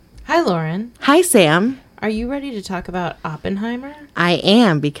Hi, Lauren. Hi, Sam. Are you ready to talk about Oppenheimer? I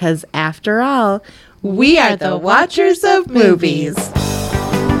am, because after all, we are the watchers of movies.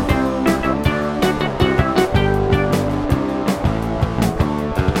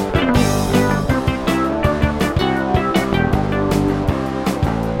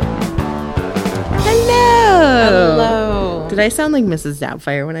 Hello. Did I sound like Mrs.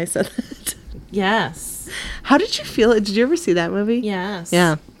 Doubtfire when I said that? Yes. How did you feel? Did you ever see that movie? Yes.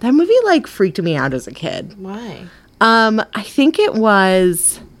 Yeah. That movie, freaked me out as a kid. Why? I think it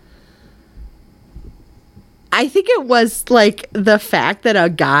was, the fact that a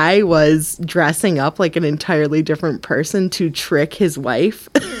guy was dressing up like an entirely different person to trick his wife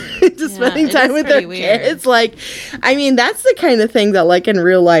into spending time with their kids. That's the kind of thing that, in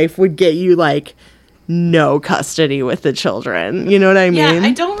real life would get you, no custody with the children. You know what I mean? Yeah,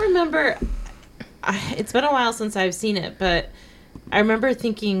 I don't remember. It's been a while since I've seen it, but I remember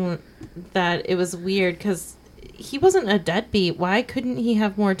thinking that it was weird because he wasn't a deadbeat. Why couldn't he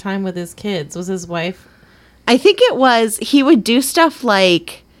have more time with his kids? Was his wife? I think it was, he would do stuff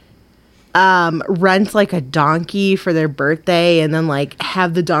like rent a donkey for their birthday and then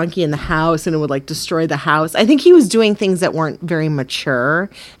have the donkey in the house and it would destroy the house. I think he was doing things that weren't very mature,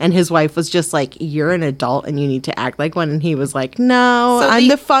 and his wife was just you're an adult and you need to act like one, and he was no, so I'm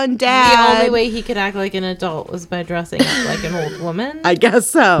the fun dad. The only way he could act like an adult was by dressing up like an old woman? I guess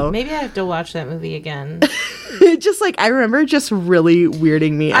so. Maybe I have to watch that movie again. Just I remember just really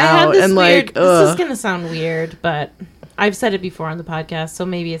weirding me I out. Had this and weird, this is gonna sound weird, but I've said it before on the podcast, so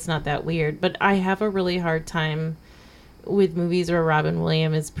maybe it's not that weird, but I have a really hard time with movies where Robin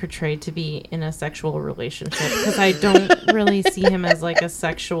Williams is portrayed to be in a sexual relationship, because I don't really see him as a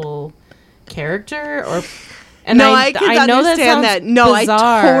sexual character. I know understand that. No,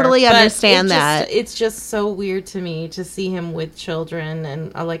 bizarre, I totally understand that. It's just so weird to me to see him with children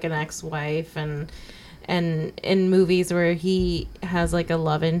and an ex-wife and in movies where he has a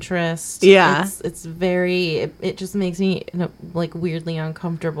love interest. Yeah, it's very, it just makes me weirdly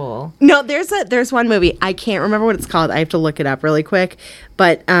uncomfortable. No, there's one movie, I can't remember what it's called, I have to look it up really quick,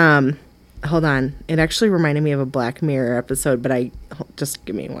 but hold on, it actually reminded me of a Black Mirror episode, but just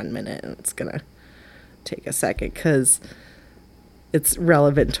give me 1 minute and it's gonna take a second because it's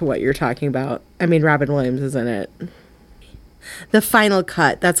relevant to what you're talking about. Robin Williams is in it. The Final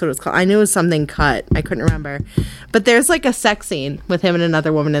Cut, that's what it was called. I knew it was something cut. I couldn't remember. But there's a sex scene with him and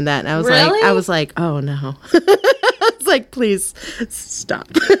another woman in that. And I was like, oh no. I was please stop.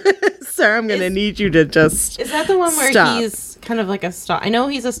 Sir, I'm going to need you to just Is that the one where stop. He's kind of a stalker? I know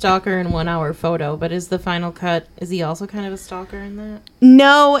he's a stalker in 1 Hour Photo, but is The Final Cut, is he also kind of a stalker in that?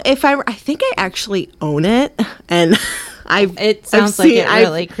 No, I think I actually own it. And it sounds like it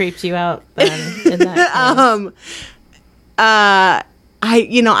really creeps you out then in that case. I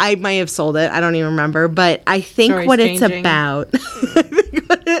might have sold it. I don't even remember, but I think Story's what changing. it's about,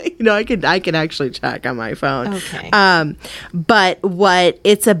 I could actually check on my phone. Okay. But what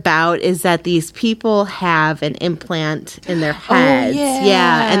it's about is that these people have an implant in their heads. Oh,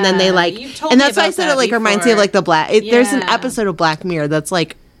 yeah. And then they and that's why I said it reminds me of the there's an episode of Black Mirror that's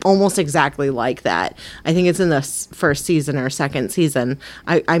almost exactly like that. I think it's in the first season or second season.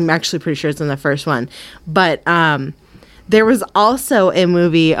 I'm actually pretty sure it's in the first one. But, there was also a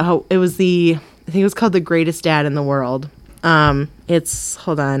movie, I think it was called The Greatest Dad in the World.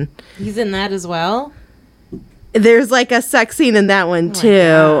 Hold on. He's in that as well? There's a sex scene in that one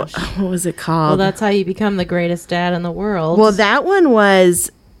too. What was it called? Well, that's how you become the greatest dad in the world. Well, that one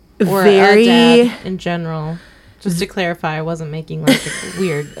was or very... a dad in general. Just to clarify, I wasn't making a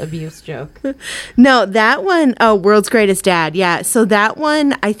weird abuse joke. No, that one, World's Greatest Dad. Yeah. So that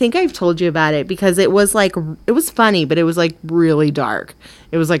one, I think I've told you about it because it was it was funny, but it was really dark.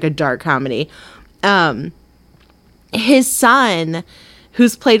 It was a dark comedy. His son,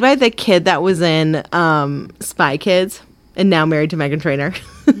 who's played by the kid that was in Spy Kids and now married to Meghan Trainor.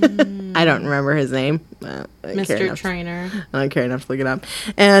 I don't remember his name. Mr. Trainor. I don't care enough to look it up.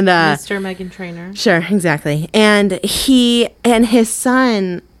 And Mr. Meghan Trainor. Sure, exactly. And his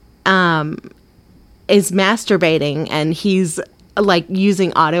son is masturbating, and he's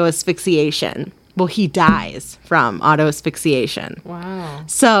using auto asphyxiation. Well, he dies from auto asphyxiation. Wow.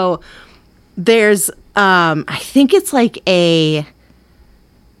 So there's I think it's a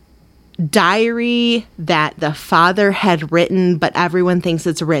diary that the father had written, but everyone thinks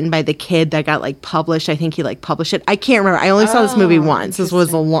it's written by the kid that got like published. I think he like published it. I can't remember. I only saw this movie once. This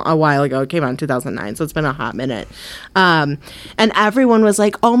was a while ago. It came out in 2009, so it's been a hot minute. And everyone was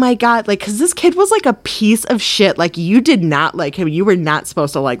like, oh my God, like, because this kid was like a piece of shit. Like, you did not like him. You were not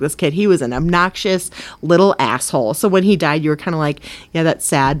supposed to like this kid. He was an obnoxious little asshole. So when he died, you were kind of like, yeah, that's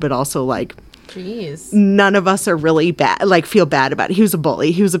sad, but also like, jeez, none of us are really bad, like feel bad about it. He was a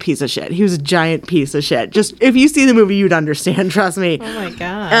bully. He was a piece of shit. He was a giant piece of shit. Just if you see the movie, you'd understand. Trust me. Oh my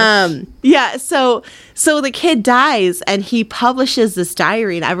god. Yeah. So the kid dies, and he publishes this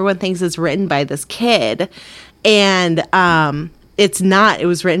diary, and everyone thinks it's written by this kid, and it's not. It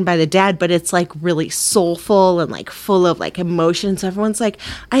was written by the dad, but it's like really soulful and like full of like emotions. Everyone's like,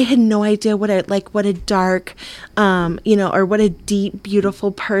 I had no idea what a dark, or what a deep,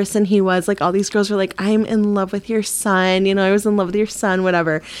 beautiful person he was. Like all these girls were like, I'm in love with your son. I was in love with your son,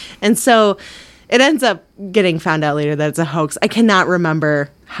 whatever. And so it ends up getting found out later that it's a hoax. I cannot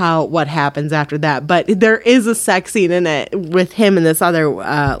remember what happens after that, but there is a sex scene in it with him and this other,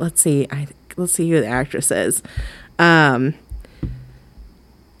 let's see who the actress is.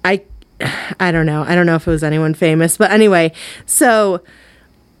 I don't know. I don't know if it was anyone famous, but anyway, so,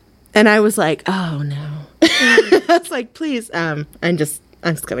 and I was like, oh no. I was like, please, I'm just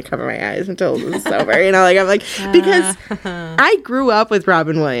going to cover my eyes until this is over, because I grew up with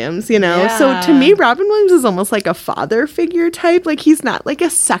Robin Williams, Yeah. So to me, Robin Williams is almost like a father figure type. Like, he's not like a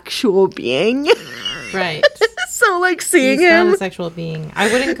sexual being. Right. So like seeing He's him. not a sexual being.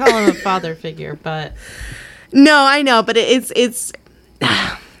 I wouldn't call him a father figure, but. No, I know, but it's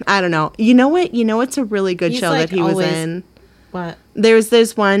I don't know. You know what? It's a really good show like that he was in. What?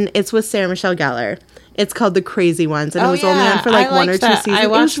 There's one. It's with Sarah Michelle Gellar. It's called The Crazy Ones, and it was only on for like one or two seasons. I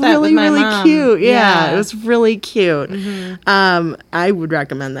watched it was really, that with my really mom. cute. Yeah, Yeah. it was really cute. Mm-hmm. I would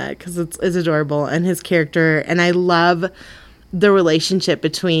recommend that because it's adorable, and his character, and I love the relationship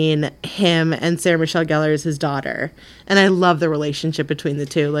between him and Sarah Michelle Gellar is his daughter. And I love the relationship between the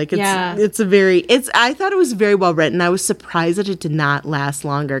two. Like, I thought it was very well written. I was surprised that it did not last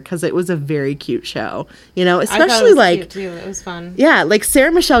longer because it was a very cute show, especially like, cute too. It was fun. yeah, like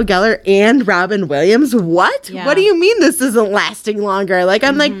Sarah Michelle Gellar and Robin Williams. What? Yeah. What do you mean this isn't lasting longer? Like,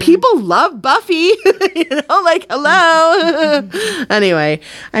 I'm like, people love Buffy, like, hello. Anyway,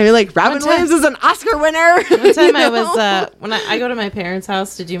 I mean, like, Robin Williams is an Oscar winner. One time I was, when I go to my parents'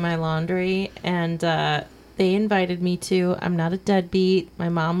 house to do my laundry, and they invited me to. I'm not a deadbeat. My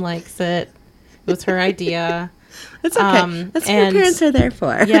mom likes it. It was her idea. That's okay. That's what your parents are there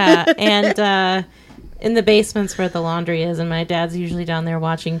for. Yeah, and in the basement's where the laundry is, and my dad's usually down there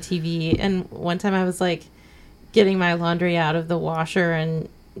watching TV. And one time I was like getting my laundry out of the washer and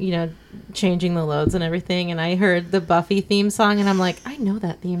changing the loads and everything, and I heard the Buffy theme song, and I'm like, I know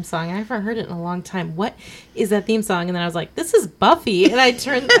that theme song. I haven't heard it in a long time. What is that theme song? And then I was like, this is Buffy. And I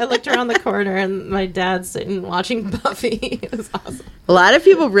looked around the corner, and my dad's sitting watching Buffy. It was awesome. A lot of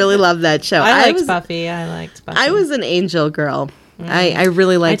people really love that show. I liked Buffy. I was an Angel girl. I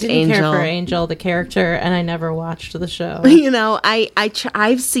really liked Angel. I didn't care for Angel, the character, and I never watched the show.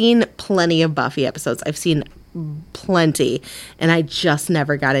 I've seen plenty of Buffy episodes. I've seen plenty, and I just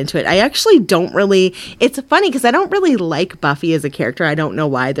never got into it. I actually don't really. It's funny because I don't really like Buffy as a character. I don't know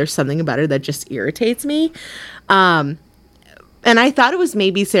why. There's something about her that just irritates me. And I thought it was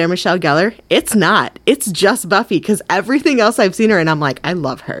maybe Sarah Michelle Gellar. It's not. It's just Buffy, because everything else I've seen her in, I'm like, I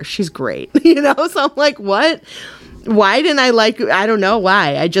love her. She's great. So I'm like, what? Why didn't I like? I don't know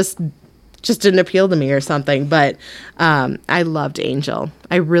why. I just didn't appeal to me or something. But I loved Angel.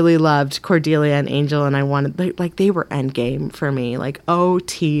 I really loved Cordelia and Angel, and I wanted they were endgame for me, like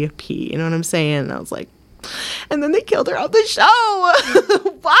OTP. You know what I'm saying? And I was like, and then they killed her on the show.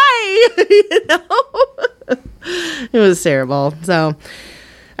 Why? It was terrible. So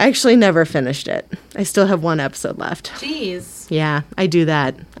I actually never finished it. I still have one episode left. Jeez. Yeah, I do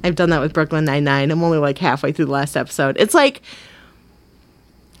that. I've done that with Brooklyn Nine-Nine. I'm only like halfway through the last episode. It's like,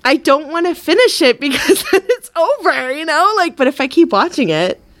 I don't want to finish it because then it's over, but if I keep watching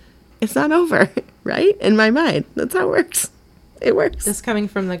it, it's not over, right? In my mind. That's how it works. It works. This coming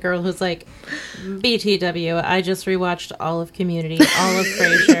from the girl who's like, BTW, I just rewatched all of Community, all of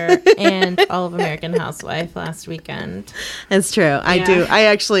Frasier, and all of American Housewife last weekend. It's true. I do. I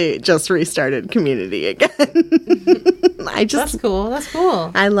actually just restarted Community again. That's cool. That's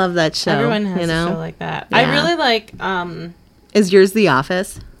cool. I love that show. Everyone has a show like that. Yeah. I really like... Is yours The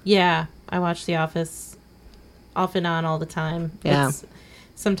Office? Yeah. I watch The Office off and on all the time. Yeah. It's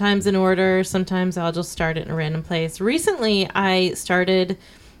sometimes in order. Sometimes I'll just start it in a random place. Recently, I started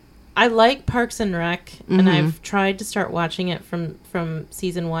I like Parks and Rec, and I've tried to start watching it from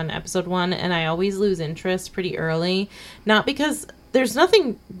season 1, episode 1, and I always lose interest pretty early. Not because there's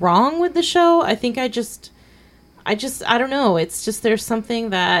nothing wrong with the show. I think I don't know. It's just there's something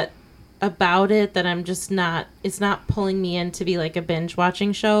that about it that I'm just not, it's not pulling me in to be like a binge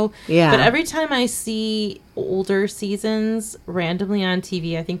watching show. Yeah. But every time I see older seasons randomly on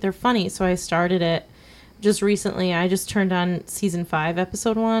TV, I think they're funny. So I started it just recently. I just turned on season 5,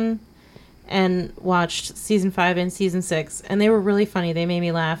 episode 1 and watched season 5 and season 6. And they were really funny. They made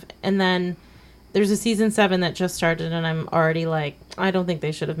me laugh. And then there's a season 7 that just started, and I'm already like, I don't think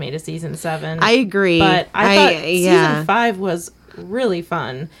they should have made a season 7. I agree. But I thought season 5 was really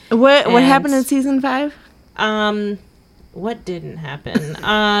fun. What happened in season 5? What didn't happen?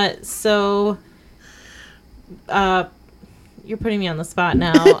 You're putting me on the spot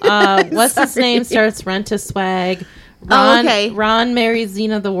now. What's his name starts Rent to Swag. Ron marries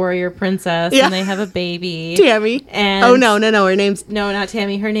Xena the Warrior Princess, and they have a baby. Tammy. And no, her name's... No, not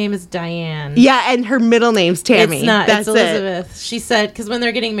Tammy. Her name is Diane. Yeah, and her middle name's Tammy. It's not. It's Elizabeth. She said, because when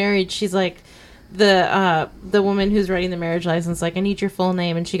they're getting married, she's like, the woman who's writing the marriage license, like, I need your full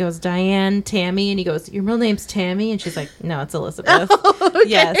name. And she goes, Diane Tammy. And he goes, your middle name's Tammy? And she's like, no, it's Elizabeth. Okay.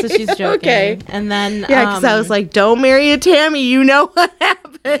 Yeah, so she's joking. Okay. And then... Yeah, because I was like, don't marry a Tammy. You know what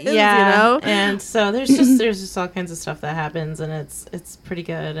happens, yeah, you know? And so there's just all kinds of stuff that happens, and it's pretty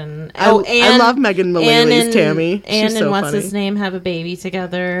good. And I love Megan Mullaley's Tammy. And so what's funny. His name have a baby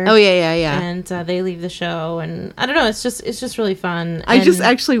together. Oh, yeah. And they leave the show, and I don't know, it's just really fun. I just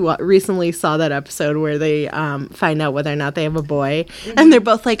actually recently saw that episode where they find out whether or not they have a boy, and they're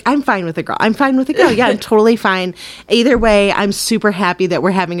both like, I'm fine with a girl. Yeah, I'm totally fine. Either way, I'm super happy that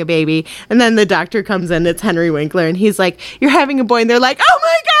we're having a baby. And then the doctor comes in, it's Henry Winkler, and he's like, you're having a boy, and they're like, oh my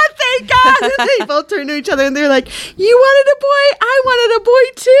God, thank God. And they both turn to each other and they're like, you wanted a boy, I wanted a boy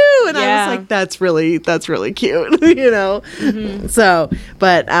too. And I was like, that's really cute, you know? Mm-hmm. So,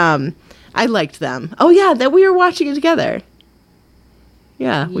 but I liked them. Oh yeah, that we were watching it together.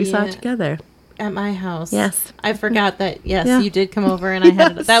 Yeah, we saw it together. At my house. Yes. I forgot that, you did come over, and I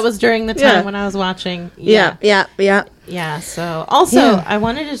had that was during the time when I was watching. Yeah. Yeah, so also I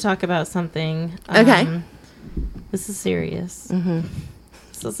wanted to talk about something. Okay. This is serious. Mm-hmm.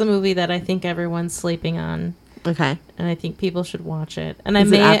 This is a movie that I think everyone's sleeping on. Okay. And I think people should watch it. And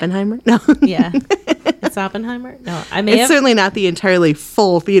is it Oppenheimer? No. Yeah. It's Oppenheimer? No. It's certainly not the entirely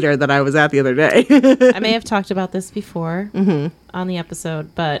full theater that I was at the other day. I may have talked about this before on the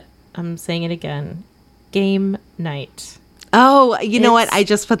episode, but I'm saying it again. Game Night. Oh, you know what? I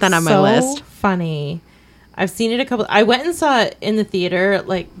just put that on my list. So funny. I've seen it I went and saw it in the theater.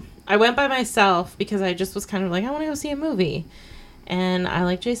 Like, I went by myself because I just was kind of like, I want to go see a movie. And I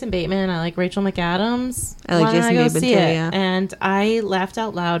like Jason Bateman. I like Rachel McAdams. I like Jason Bateman too, yeah. And I laughed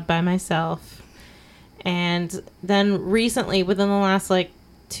out loud by myself. And then recently, within the last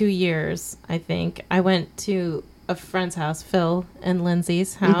 2 years, I think, I went to a friend's house, Phil and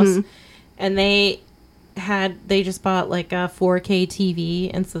Lindsay's house, and they just bought a 4K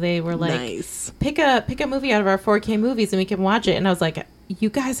TV, and so they were like, nice. pick a movie out of our 4K movies and we can watch it. And I was like, you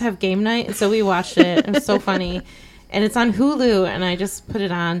guys have game night? And so we watched it. It was so funny. And it's on Hulu, and I just put it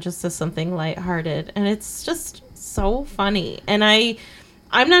on just as something lighthearted, and it's just so funny. And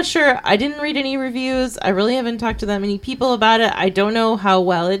I'm not sure. I didn't read any reviews. I really haven't talked to that many people about it. I don't know how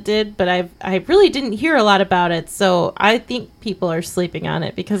well it did, but I really didn't hear a lot about it. So I think people are sleeping on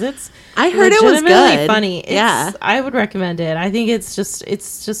it because I heard it was good. Funny. I would recommend it. I think it's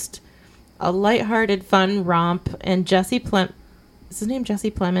just a lighthearted, fun romp. And is his name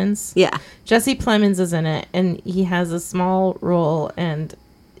Jesse Plemons? Yeah. Jesse Plemons is in it, and he has a small role, and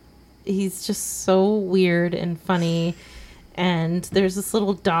he's just so weird and funny. And there's this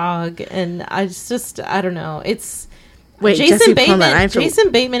little dog, and I don't know. It's Jason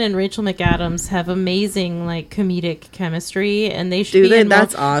Bateman and Rachel McAdams have amazing comedic chemistry, and they should be.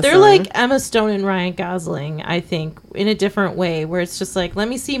 That's awesome. They're like Emma Stone and Ryan Gosling, I think, in a different way, where it's just let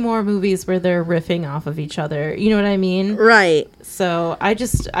me see more movies where they're riffing off of each other. You know what I mean? Right. So I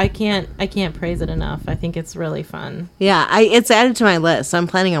can't praise it enough. I think it's really fun. Yeah, it's added to my list, so I'm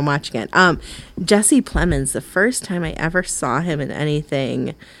planning on watching it. Jesse Plemons, the first time I ever saw him in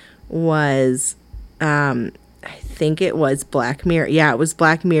anything was I think it was Black Mirror. Yeah, it was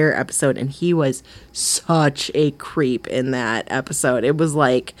Black Mirror episode, and he was such a creep in that episode. It was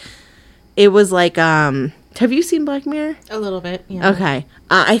like have you seen Black Mirror? A little bit, yeah. Okay.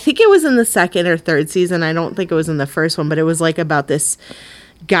 I think it was in the second or third season. I don't think it was in the first one, but it was about this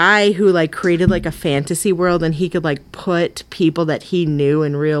guy who created a fantasy world, and he could put people that he knew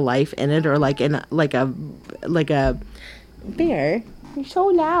in real life in it, or in a bear. You're so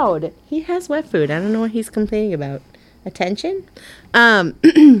loud. He has wet food. I don't know what he's complaining about. Attention?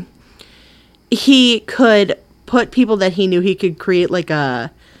 He could put people that he knew, he could create like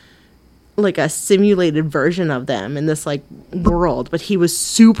a simulated version of them in this like world, but he was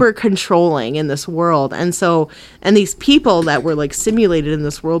super controlling in this world. And these people that were like simulated in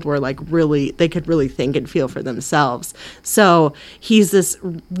this world were like really, they could really think and feel for themselves. So he's this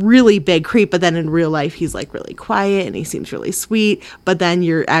really big creep, but then in real life he's like really quiet and he seems really sweet, but then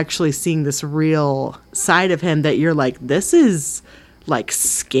you're actually seeing this real side of him that you're like, this is like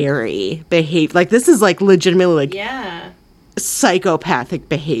scary behavior. Like this is like legitimately like, yeah, psychopathic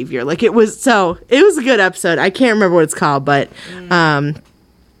behavior. Like it was a good episode. I can't remember what it's called, but yeah,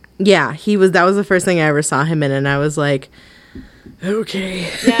 that was the first thing I ever saw him in, and I was like, okay.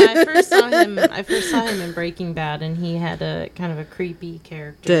 Yeah, I first saw him in Breaking Bad, and he had a kind of a creepy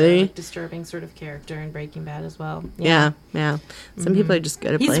character. Did he? Like, disturbing sort of character in Breaking Bad as well. Yeah. Some people are just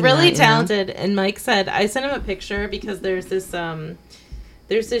good at playing. He's really that, talented, and Mike said, I sent him a picture because there's this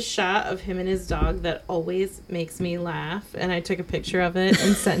shot of him and his dog that always makes me laugh, and I took a picture of it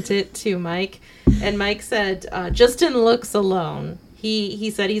and sent it to Mike, and Mike said, just in looks alone, he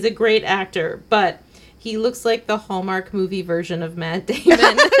said he's a great actor, but he looks like the Hallmark movie version of Matt Damon. And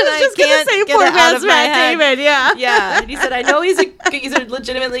I can't get it out of my head. Damon, yeah. Yeah. And he said, I know he's a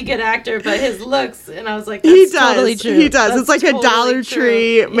legitimately good actor, but his looks, and I was like, that's totally true. He does. That's it's like totally a Dollar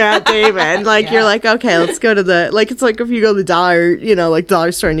Tree Matt Damon. Like you're like, okay, let's go to it's like if you go to the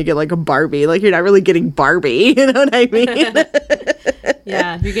dollar store and you get like a Barbie. Like you're not really getting Barbie. You know what I mean?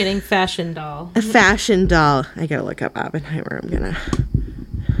 Yeah, you're getting fashion doll. A fashion doll. I gotta look up Oppenheimer.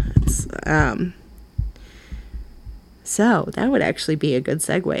 So that would actually be a good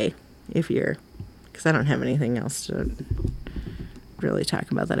segue because I don't have anything else to really talk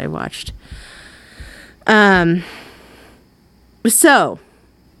about that I watched. So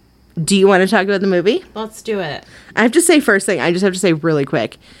do you want to talk about the movie? Let's do it. I have to say first thing, I just have to say really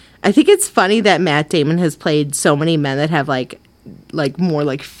quick. I think it's funny that Matt Damon has played so many men that have like more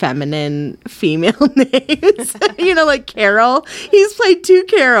like feminine female names. Like Carol. He's played 2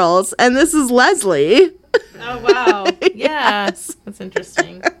 Carols, and this is Leslie. Oh wow! Yeah, yes. That's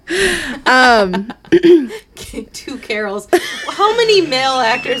interesting. 2 Carols. How many male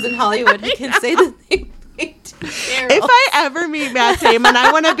actors in Hollywood can say that they played 2 Carols? If I ever meet Matt Damon,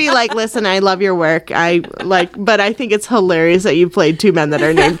 I want to be like, listen, I love your work. But I think it's hilarious that you played 2 men that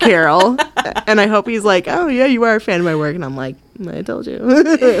are named Carol, and I hope he's like, oh yeah, you are a fan of my work, and I'm like, I told you.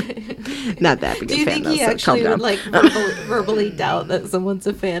 Not that big a fan. Do you think he actually would like verbally doubt that someone's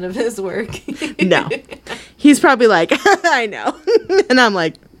a fan of his work? No. He's probably like, I know. And I'm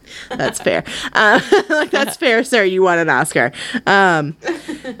like, that's fair. That's fair, sir. You won an Oscar.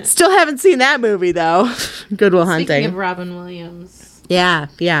 Still haven't seen that movie, though. Good Will Hunting. Speaking of Robin Williams. Yeah.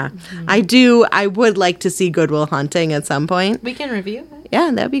 Mm-hmm. I would like to see Good Will Hunting at some point. We can review it.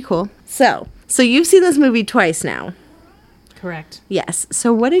 Yeah, that'd be cool. So you've seen this movie twice now. Correct. Yes.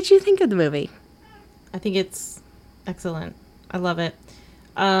 So what did you think of the movie? I think it's excellent. I love it.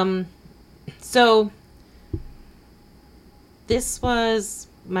 So this was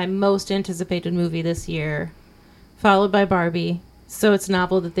my most anticipated movie this year, followed by Barbie. So it's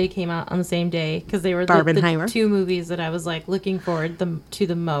novel that they came out on the same day because they were the 2 movies that I was like looking forward to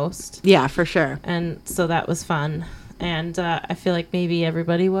the most. Yeah, for sure. And so that was fun. And I feel like maybe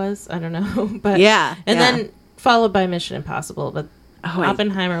everybody was. I don't know. But yeah. And then followed by Mission Impossible, but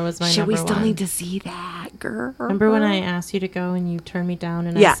Oppenheimer was my number 1. We still need to see that, girl? Remember when I asked you to go and you turned me down,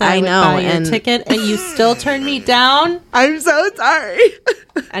 and I said I would buy your ticket, and you still turned me down? I'm so sorry.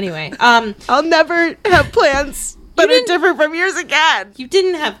 Anyway, I'll never have plans that are different from yours again. You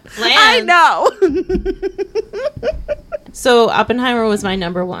didn't have plans. I know. So Oppenheimer was my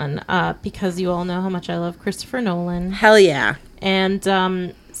number 1 because you all know how much I love Christopher Nolan. Hell yeah. And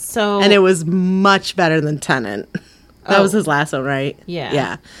and it was much better than Tenet. That was his last one, right? Yeah.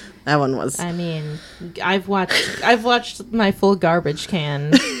 Yeah. That one was. I mean, I've watched my full garbage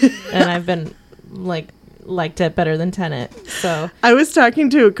can, and I've been liked it better than Tenet. So I was talking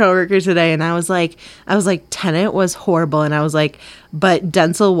to a coworker today, and I was like, Tenet was horrible, and I was like, but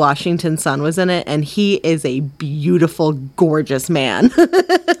Denzel Washington's son was in it, and he is a beautiful, gorgeous man.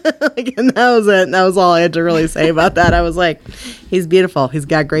 And that was it. That was all I had to really say about that. I was like, he's beautiful. He's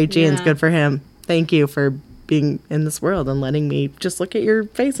got great genes. Yeah. Good for him. Thank you for being in this world and letting me just look at your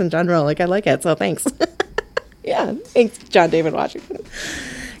face in general. I like it. So thanks. Yeah. Thanks, John David Washington.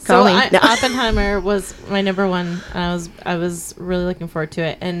 Oppenheimer was my number 1. I was really looking forward to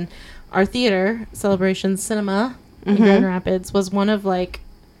it. And our theater, Celebration Cinema in Grand Rapids, was one of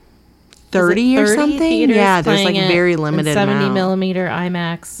 30 or something. Theaters Yeah, there's like playing it very limited in 70 amount. millimeter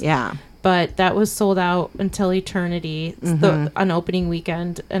IMAX. Yeah. But that was sold out until eternity. It's on opening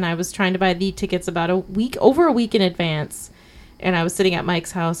weekend, and I was trying to buy the tickets about over a week in advance. And I was sitting at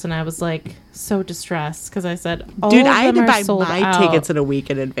Mike's house, and I was like so distressed because I said, "Dude, I had to buy my tickets in a week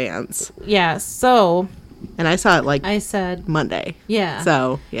in advance." Yeah, so and I saw it I said Monday. Yeah.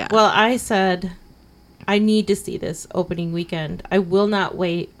 So yeah. Well, I said I need to see this opening weekend. I will not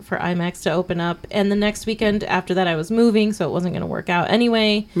wait for IMAX to open up. And the next weekend after that, I was moving, so it wasn't going to work out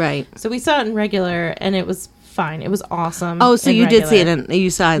anyway. Right. So we saw it in regular, and it was fine. It was awesome. Oh, so you did see it you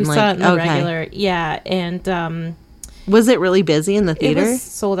saw it in saw it in the regular. Yeah, and was it really busy in the theater? It was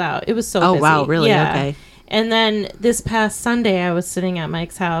sold out. It was so busy. Oh, wow, really? Yeah. Okay. And then this past Sunday, I was sitting at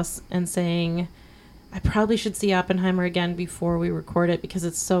Mike's house and saying, I probably should see Oppenheimer again before we record it because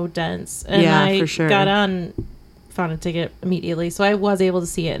it's so dense. And I for sure. got on, found a ticket immediately. So I was able to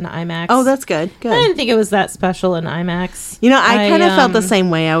see it in IMAX. Oh, that's good. Good. I didn't think it was that special in IMAX. You know, I kind of felt the same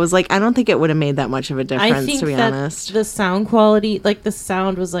way. I was like, I don't think it would have made that much of a difference, to be honest. The sound quality, like the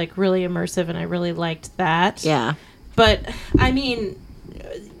sound was like really immersive, and I really liked that. Yeah. But, I mean,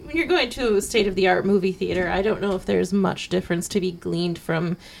 when you're going to a state-of-the-art movie theater, I don't know if there's much difference to be gleaned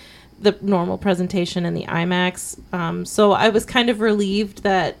from the normal presentation in the IMAX. So I was kind of relieved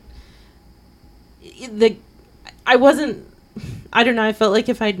that I don't know, I felt like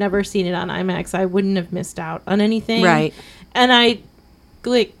if I'd never seen it on IMAX, I wouldn't have missed out on anything. Right. And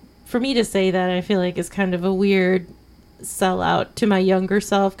for me to say that, I feel like is kind of a weird sellout to my younger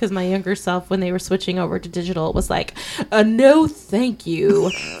self, because my younger self, when they were switching over to digital, was like, no thank you,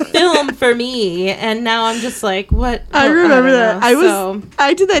 film for me. And now I'm just like, what? I remember that.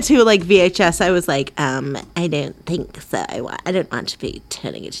 I did that too, like VHS. I was like, I don't think so. I don't want to be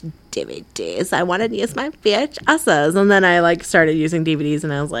turning it to DVDs. I wanted to use my VHSs. And then I started using DVDs,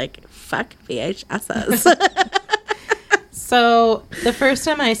 and I was like, fuck VHSs. So the first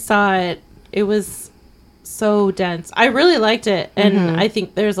time I saw it, it was so dense. I really liked it, and I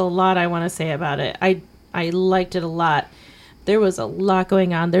think there's a lot I want to say about it. I liked it a lot. There was a lot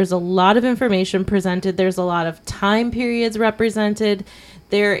going on. There's a lot of information presented. There's a lot of time periods represented.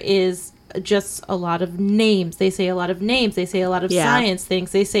 There is just a lot of names. They say a lot of names. They say a lot of science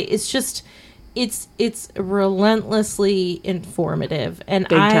things. They say it's relentlessly informative. And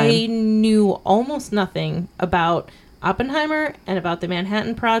I knew almost nothing about Oppenheimer and about the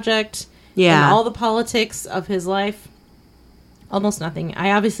Manhattan Project. Yeah. And all the politics of his life. Almost nothing.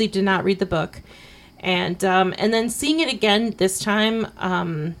 I obviously did not read the book. And then seeing it again this time,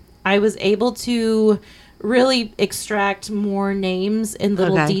 I was able to really extract more names and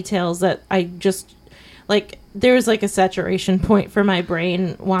little details that I just, there was a saturation point for my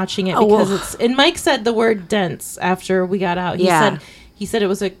brain watching it because and Mike said the word dense after we got out. He said it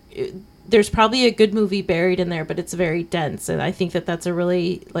was there's probably a good movie buried in there, but it's very dense. And I think that's a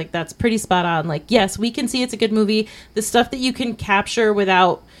really, that's pretty spot on. Yes, we can see it's a good movie. The stuff that you can capture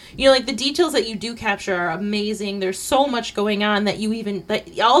without, the details that you do capture are amazing. There's so much going on that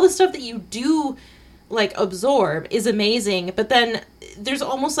all the stuff that you do, absorb is amazing. But then there's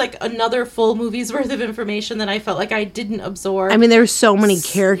almost another full movie's worth of information that I felt like I didn't absorb. I mean, there's so many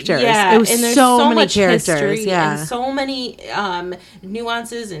characters. Yeah, it was and there's so many much characters. History yeah, and so many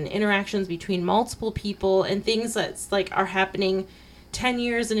nuances and interactions between multiple people and things that are happening 10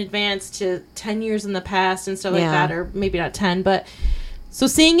 years in advance to 10 years in the past and stuff like that, or maybe not 10, but so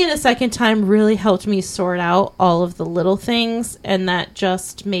seeing it a second time really helped me sort out all of the little things, and that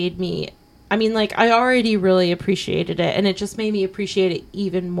just made me, I already really appreciated it, and it just made me appreciate it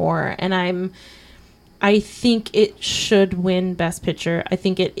even more. And I think it should win Best Picture. I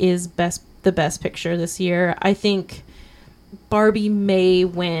think it is the best picture this year. I think Barbie may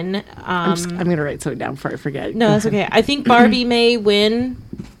win. I'm going to write something down before I forget. No, that's okay. I think Barbie may win,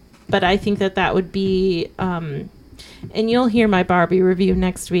 but I think that would be, and you'll hear my Barbie review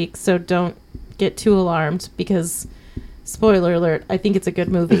next week, so don't get too alarmed because, spoiler alert, I think it's a good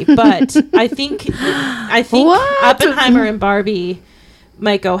movie. But I think Oppenheimer and Barbie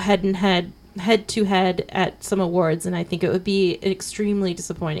might go head to head at some awards, and I think it would be extremely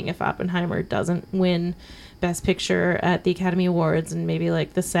disappointing if Oppenheimer doesn't win Best Picture at the Academy Awards and maybe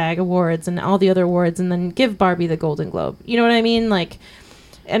the SAG Awards and all the other awards, and then give Barbie the Golden Globe. You know what I mean?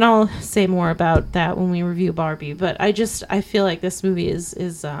 And I'll say more about that when we review Barbie. But I feel like this movie is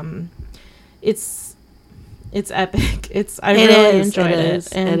it's epic. I really enjoyed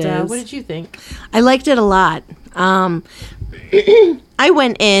it. And what did you think? I liked it a lot. I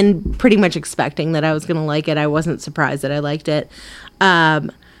went in pretty much expecting that I was going to like it. I wasn't surprised that I liked it.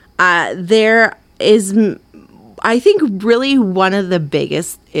 I think really one of the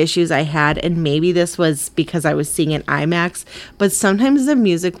biggest issues I had, and maybe this was because I was seeing it IMAX, but sometimes the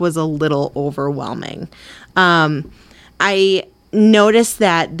music was a little overwhelming. I noticed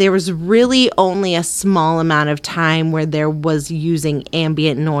that there was really only a small amount of time where there was using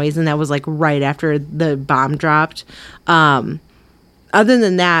ambient noise, and that was like right after the bomb dropped. Other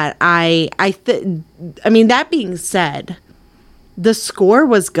than that, I mean, that being said, the score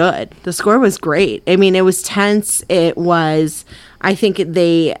was good. The score was great. I mean, it was tense. It was, I think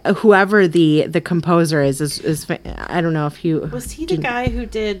whoever the composer is I don't know if you... Was he the guy who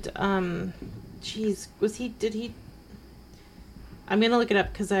did, did he... I'm going to look it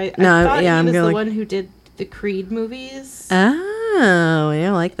up because I thought he was the one who did the Creed movies. Oh, I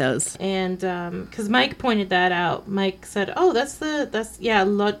don't like those. And because Mike pointed that out. Mike said, "Oh, that's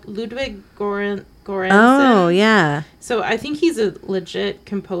Ludwig Göransson." Oh, yeah. So I think he's a legit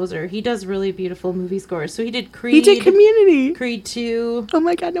composer. He does really beautiful movie scores. So he did Creed. He did Community. Creed 2. Oh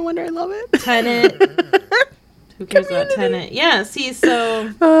my God, no wonder I love it. Tenet. Who cares about Tenet? Yeah, see,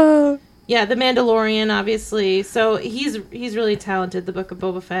 so... Yeah, The Mandalorian, obviously. So he's really talented. The Book of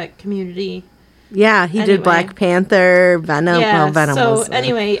Boba Fett, Community. Yeah, he did Black Panther, Venom. Yeah, well, Venom so was,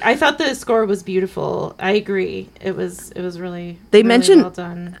 anyway, I thought the score was beautiful. I agree. It was really, they really mentioned, well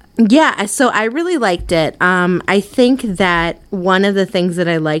done. Yeah, so I really liked it. I think that one of the things that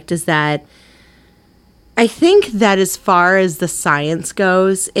I liked is that I think that as far as the science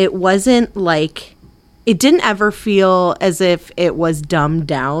goes, it wasn't like... It didn't ever feel as if it was dumbed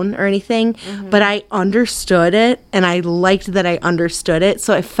down or anything, but I understood it, and I liked that I understood it.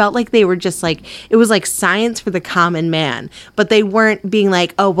 So it felt like they were just like, it was like science for the common man, but they weren't being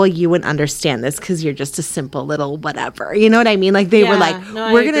like, oh, well, you wouldn't understand this because you're just a simple little whatever. You know what I mean? Like they were like,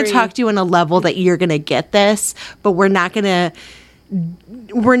 we're going to talk to you on a level that you're going to get this, but we're not going to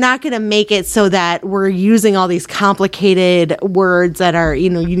make it so that we're using all these complicated words that are, you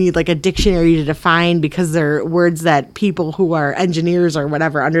need like a dictionary to define because they're words that people who are engineers or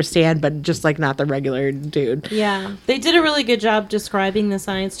whatever understand, but just like not the regular dude. Yeah. They did a really good job describing the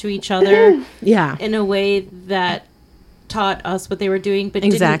science to each other. Yeah. In a way that taught us what they were doing, but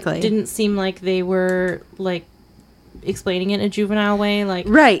didn't seem like they were like explaining it in a juvenile way, like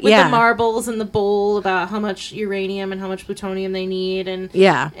with the marbles in the bowl about how much uranium and how much plutonium they need, and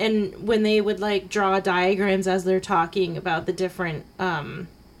when they would like draw diagrams as they're talking about the different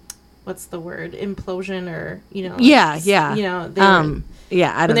what's the word, implosion, or they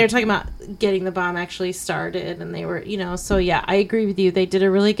when they were talking about getting the bomb actually started, and they were so yeah, I agree with you. They did a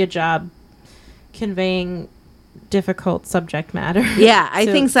really good job conveying difficult subject matter. Yeah, I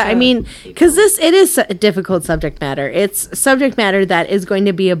think so. I mean, because it is a difficult subject matter. It's subject matter that is going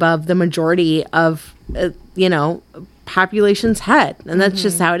to be above the majority of, population's head. And that's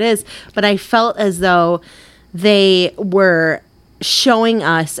just how it is. But I felt as though they were showing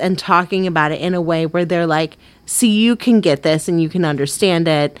us and talking about it in a way where they're like, see, you can get this and you can understand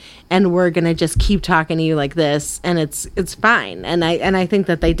it, and we're going to just keep talking to you like this, and it's fine. And I think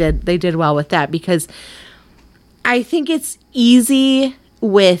that they did well with that, because I think it's easy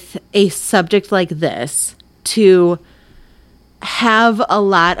with a subject like this to have a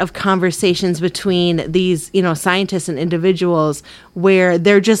lot of conversations between these, scientists and individuals where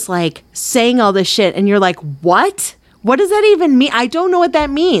they're just like saying all this shit and you're like, what? What does that even mean? I don't know what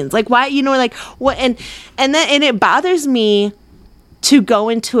that means. Like, why, like what? And it bothers me to go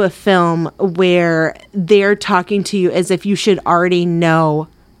into a film where they're talking to you as if you should already know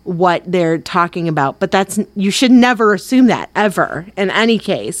what they're talking about, but you should never assume that ever in any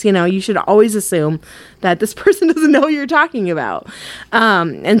case. You should always assume that this person doesn't know what you're talking about.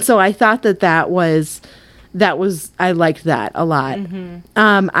 And so I thought that was I liked that a lot.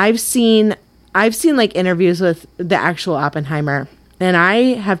 I've seen like interviews with the actual Oppenheimer, and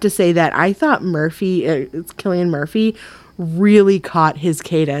I have to say that I thought Cillian Murphy really caught his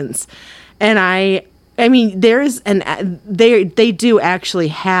cadence. And I mean, they do actually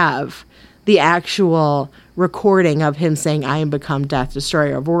have the actual recording of him saying, "I am become death,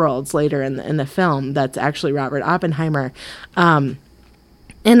 destroyer of worlds" later in the film. That's actually Robert Oppenheimer. And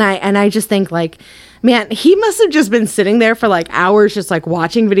I just think, like, man, he must have just been sitting there for like hours, just like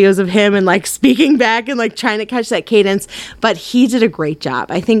watching videos of him and like speaking back and like trying to catch that cadence. But he did a great job.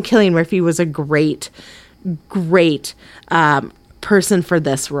 I think Cillian Murphy was a great person for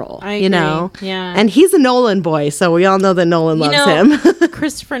this role. I agree. Yeah. And he's a Nolan boy, so we all know that Nolan loves him.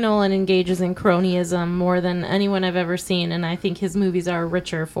 Christopher Nolan engages in cronyism more than anyone I've ever seen, and I think his movies are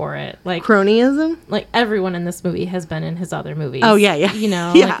richer for it. Like cronyism? Like everyone in this movie has been in his other movies. Oh yeah.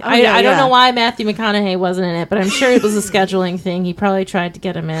 I don't know why Matthew McConaughey wasn't in it, but I'm sure it was a scheduling thing. He probably tried to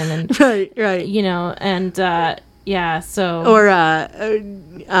get him in, and right. Yeah, so... Or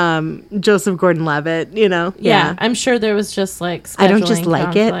Joseph Gordon-Levitt, you know? Yeah, I'm sure there was just, like, I don't just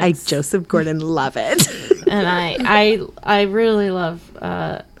like conflicts. it, I Joseph Gordon-Levitt. And I really love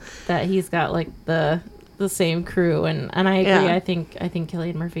that he's got, like, the same crew, and I agree. Yeah. I think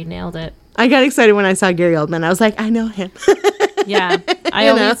Cillian Murphy nailed it. I got excited when I saw Gary Oldman. I was like, I know him. Yeah, I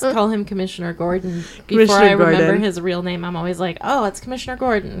always call him Commissioner Gordon. Before I remember his real name, I'm always like, oh, it's Commissioner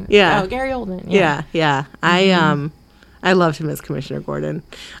Gordon. Yeah. Oh, Gary Oldman. Yeah. I loved him as Commissioner Gordon.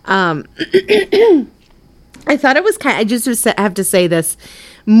 I thought it was I just have to say this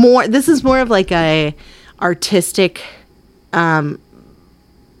more. This is more of like a artistic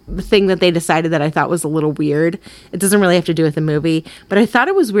thing that they decided that I thought was a little weird. It doesn't really have to do with the movie, but I thought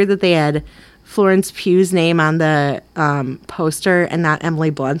it was weird that they had Florence Pugh's name on the poster and not Emily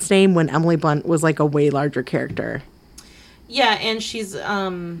Blunt's name, when Emily Blunt was like a way larger character. Yeah, and she's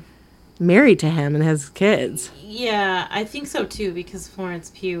married to him and has kids. Yeah, I think so too, because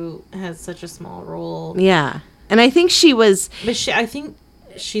Florence Pugh has such a small role. Yeah, and I think she was. But I think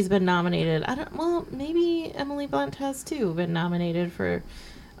she's been nominated. Well, maybe Emily Blunt has too been nominated for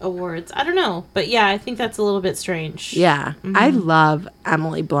awards. I don't know, but yeah, I think that's a little bit strange. Yeah, I love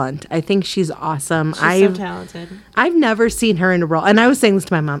Emily Blunt. I think she's awesome. She's so talented. I've never seen her in a role, and I was saying this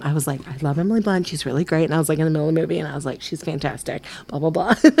to my mom. I was like, I love Emily Blunt. She's really great. And I was like in the middle of the movie, and I was like, she's fantastic. Blah blah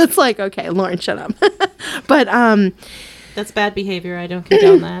blah. It's like, okay, Lauren, shut up. But that's bad behavior. I don't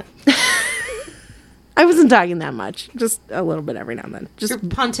condone that. I wasn't talking that much, just a little bit every now and then. Just you're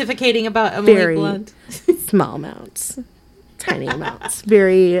pontificating about Emily Blunt. Small amounts. Tiny amounts.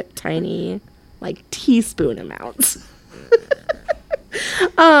 Very tiny, like teaspoon amounts.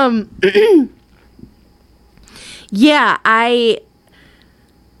 Yeah, I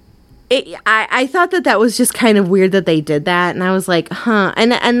thought that was just kind of weird that they did that, and I was like, huh.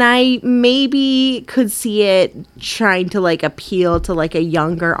 And I maybe could see it trying to like appeal to like a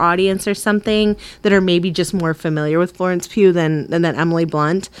younger audience or something that are maybe just more familiar with Florence Pugh than Emily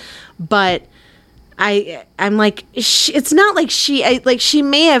Blunt, but I'm like, it's not like she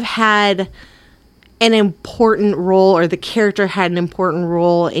may have had an important role, or the character had an important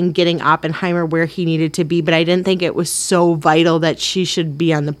role in getting Oppenheimer where he needed to be, but I didn't think it was so vital that she should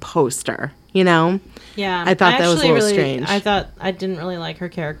be on the poster, you know? Yeah. I thought that was a little strange. I didn't really like her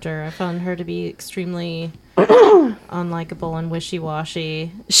character. I found her to be extremely unlikable and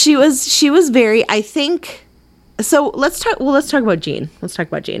wishy-washy. She was very, I think... So let's talk about Jean.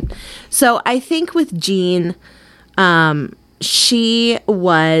 So I think with Jean, she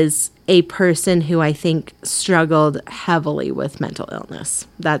was a person who I think struggled heavily with mental illness.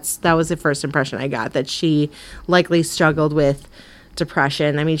 That was the first impression I got, that she likely struggled with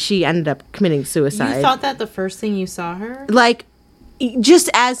depression. I mean, she ended up committing suicide. You thought that the first thing you saw her? Like, just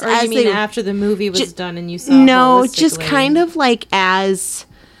as... Or you mean after the movie was done and you saw No, just kind of like as...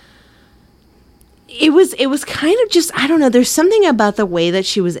 It was kind of just, I don't know, there's something about the way that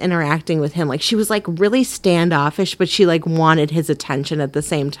she was interacting with him. Like, she was like really standoffish, but she like wanted his attention at the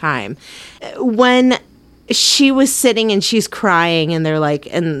same time. When she was sitting and she's crying and they're like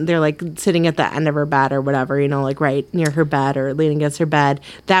sitting at the end of her bed or whatever, you know, like right near her bed or leaning against her bed,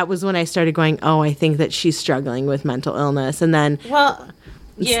 that was when I started going, oh, I think that she's struggling with mental illness. And then... Well...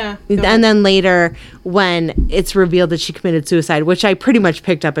 Yeah. And then later, when it's revealed that she committed suicide, which I pretty much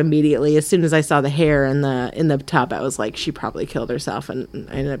picked up immediately as soon as I saw the hair in the tub, I was like, she probably killed herself, and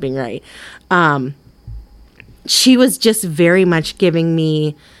I ended up being right. She was just very much giving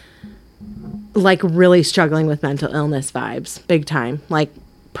me like really struggling with mental illness vibes, big time, like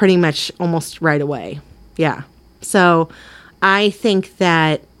pretty much almost right away. Yeah. So I think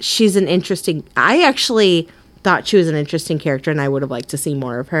that she's an interesting. I actually thought she was an interesting character, and I would have liked to see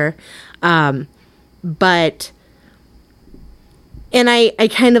more of her. But, and I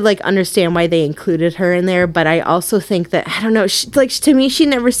kind of like understand why they included her in there, but I also think that, I don't know, to me, she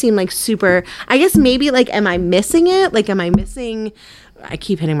never seemed like super, I guess maybe like, am I missing it? Like, I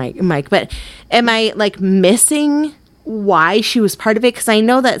keep hitting my mic, but am I like missing why she was part of it? Because I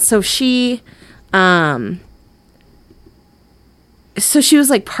know that, so she was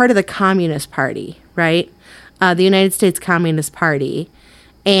like part of the Communist Party, right? The United States Communist Party,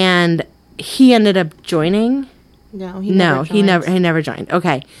 and he ended up joining. He never joined.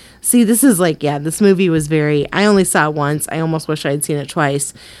 Okay, see, this is like, yeah, this movie was very. I only saw it once. I almost wish I had seen it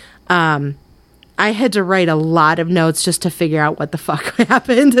twice. I had to write a lot of notes just to figure out what the fuck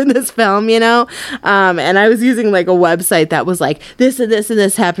happened in this film, you know. And I was using like a website that was like this and this and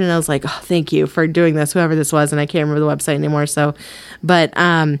this happened, and I was like, oh, thank you for doing this, whoever this was, and I can't remember the website anymore. So, but.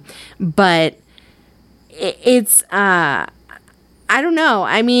 It's I don't know.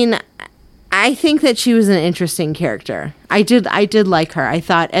 I mean, I think that she was an interesting character. I did like her. I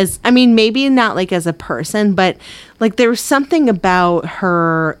thought maybe not like as a person, but like there was something about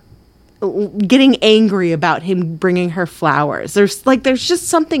her getting angry about him bringing her flowers. There's just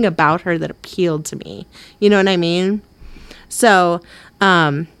something about her that appealed to me. You know what I mean? So,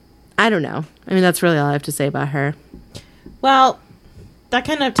 I don't know. I mean, that's really all I have to say about her. Well, that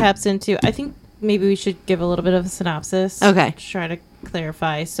kind of taps into, I think maybe we should give a little bit of a synopsis. Okay. To try to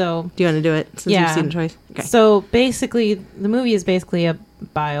clarify. So, do you want to do it since you've seen the choice? Okay. So basically, the movie is basically a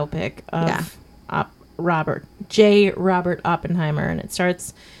biopic of Robert Oppenheimer, and it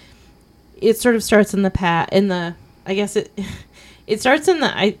sort of starts in the I guess it starts in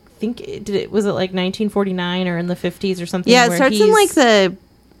the, I think was it like 1949 or in the 50s or something? Yeah, it starts in like the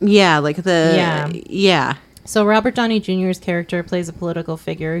So Robert Downey Jr.'s character plays a political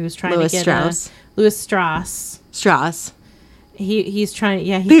figure who's trying to get Louis Strauss. He's trying.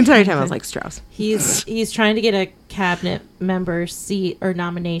 Yeah, the entire time I was like Strauss. He's trying to get a cabinet member seat or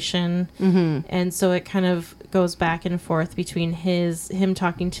nomination, and so it kind of goes back and forth between him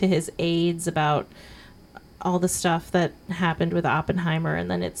talking to his aides about all the stuff that happened with Oppenheimer,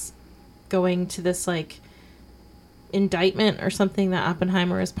 and then it's going to this like indictment or something that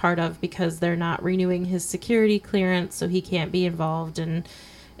Oppenheimer is part of because they're not renewing his security clearance, so he can't be involved in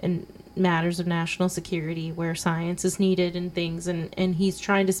matters of national security where science is needed and things, and he's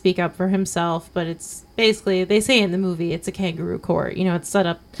trying to speak up for himself, but it's basically, they say in the movie, it's a kangaroo court. You know, it's set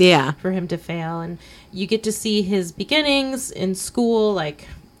up for him to fail, and you get to see his beginnings in school, like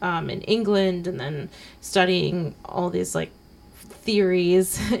in England, and then studying all these like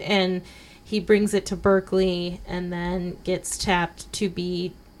theories, and he brings it to Berkeley and then gets tapped to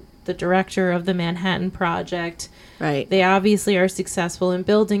be the director of the Manhattan Project. Right. They obviously are successful in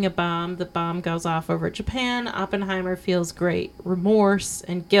building a bomb. The bomb goes off over Japan. Oppenheimer feels great remorse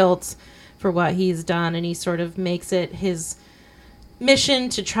and guilt for what he's done, and he sort of makes it his mission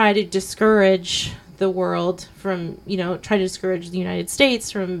to try to discourage the world from, try to discourage the United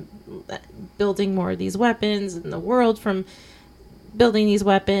States from building more of these weapons and the world from building these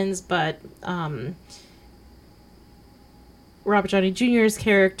weapons. But Robert Downey Jr.'s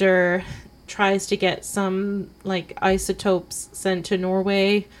character tries to get some like isotopes sent to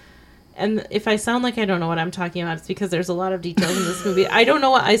Norway, and if I sound like I don't know what I'm talking about, it's because there's a lot of details in this movie. I don't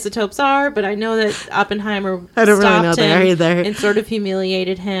know what isotopes are, but I know that Oppenheimer stopped him and sort of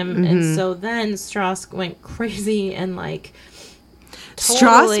humiliated him, and so then Strauss went crazy and like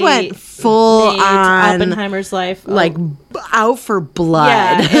Strauss went full on Oppenheimer's life like out for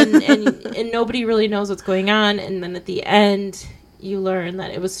blood. Yeah, and nobody really knows what's going on, and then at the end you learn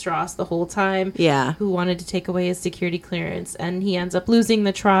that it was Strauss the whole time, who wanted to take away his security clearance, and he ends up losing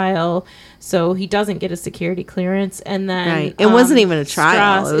the trial, so he doesn't get a security clearance, and then it wasn't even a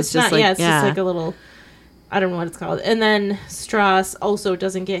trial. Strauss, it was just just like a little, I don't know what it's called, and then Strauss also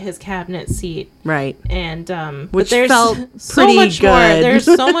doesn't get his cabinet seat, right? And which but there's felt so pretty much good. More. There's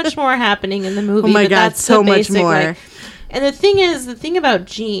so much more happening in the movie. Oh my but god, that's so much basic, more. Like, and the thing about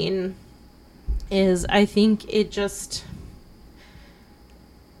Jean is, I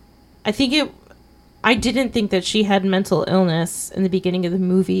didn't think that she had mental illness in the beginning of the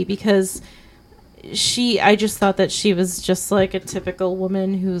movie, because I just thought that she was just like a typical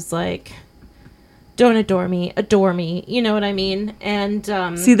woman who's like, don't adore me, you know what I mean? And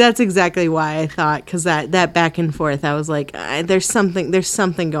see, that's exactly why I thought, because that back and forth, I was like, there's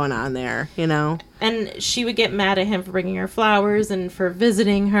something going on there, And she would get mad at him for bringing her flowers and for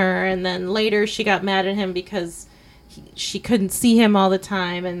visiting her, and then later she got mad at him because she couldn't see him all the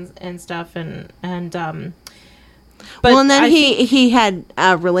time and stuff, and then he had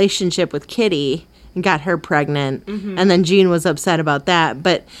a relationship with Kitty and got her pregnant, and then Jean was upset about that,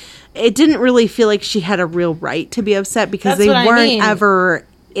 but it didn't really feel like she had a real right to be upset, because they weren't ever.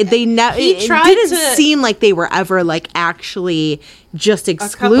 It didn't seem like they were ever like actually just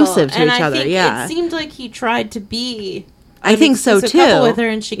exclusive to each other. It seemed like he tried to be. I think so too. Couple with her,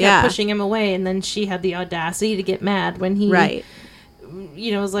 and she kept pushing him away, and then she had the audacity to get mad when he,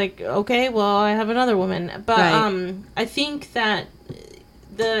 was like, okay, well, I have another woman. But I think that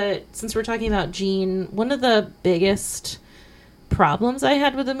since we're talking about Jean, one of the biggest problems I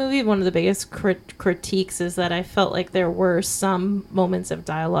had with the movie, one of the biggest critiques, is that I felt like there were some moments of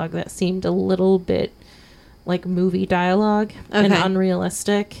dialogue that seemed a little bit like movie dialogue and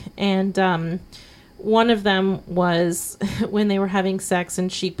unrealistic. And one of them was when they were having sex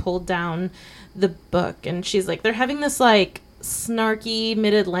and she pulled down the book, and she's like, they're having this like snarky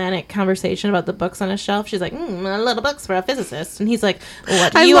mid-Atlantic conversation about the books on a shelf. She's like, little books for a physicist. And he's like,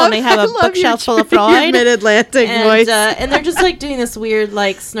 what, do you only have a bookshelf full of Freud? Mid-Atlantic voice. And they're just like doing this weird,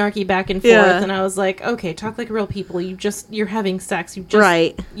 like, snarky back and forth. Yeah. And I was like, okay, talk like real people. You're having sex.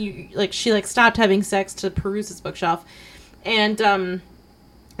 Right. She like stopped having sex to peruse this bookshelf. And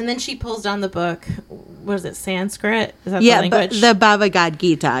then she pulls down the book. What is it, Sanskrit? Is that the language? The Bhagavad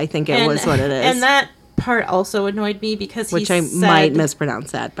Gita, I think was what it is. And that part also annoyed me because might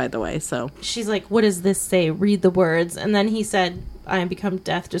mispronounce that, by the way. So she's like, what does this say? Read the words. And then he said, I am become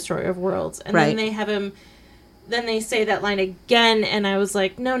death, destroyer of worlds. And then they have him, then they say that line again. And I was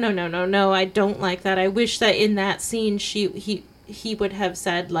like, no, I don't like that. I wish that in that scene, he would have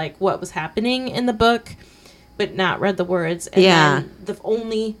said like what was happening in the book, but not read the words. And then the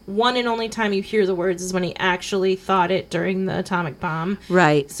only time you hear the words is when he actually thought it during the atomic bomb.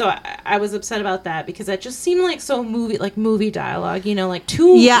 Right. So I was upset about that because that just seemed like so movie dialogue, like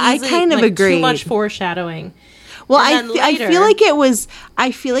too easy, I kind of agree. Too much foreshadowing. Well, I feel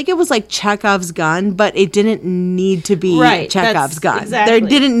like it was like Chekhov's gun, but it didn't need to be Chekhov's gun. Exactly. There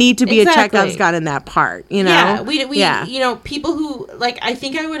didn't need to be a Chekhov's gun in that part, Yeah, we people who, like, I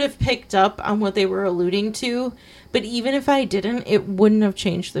think I would have picked up on what they were alluding to, but even if I didn't, it wouldn't have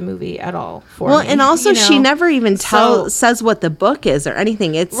changed the movie at all for me. Well, and also she never even says what the book is or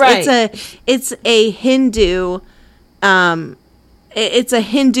anything. It's a Hindu, it's a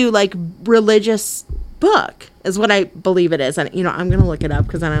Hindu, like, religious book is what I believe it is. And, I'm going to look it up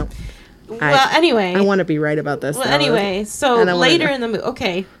because I want to be right about this. Well, anyway, so later in the movie,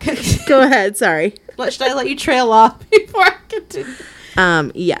 okay. Go ahead. Sorry. Should I let you trail off before I continue?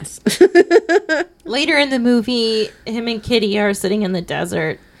 Yes. Later in the movie, him and Kitty are sitting in the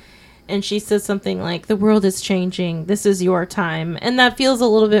desert and she says something like, the world is changing. This is your time. And that feels a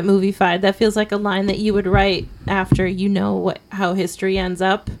little bit movie-fied. That feels like a line that you would write after how history ends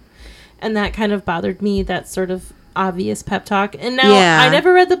up. And that kind of bothered me, that sort of obvious pep talk. And now, I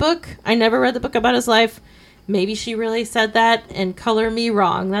never read the book. I never read the book about his life. Maybe she really said that, and color me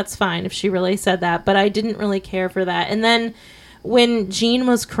wrong. That's fine if she really said that. But I didn't really care for that. And then when Jean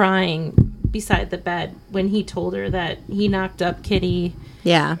was crying beside the bed, when he told her that he knocked up Kitty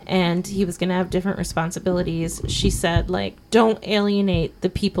and he was going to have different responsibilities, she said, like, don't alienate the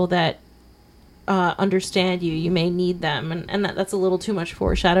people that understand you. You may need them, and that's a little too much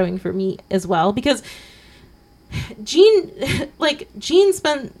foreshadowing for me as well, because Jean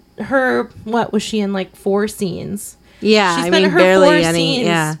spent what was she in, like 4 scenes? Yeah, she spent barely 4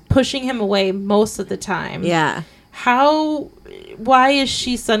 scenes pushing him away most of the time. Yeah. Why is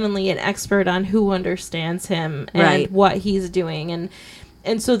she suddenly an expert on who understands him and what he's doing?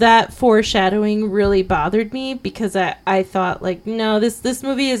 And so that foreshadowing really bothered me because I thought, like, no, this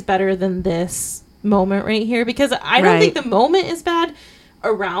movie is better than this moment right here, because I don't think the moment is bad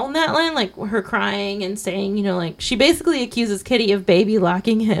around that line, like her crying and saying, like, she basically accuses Kitty of baby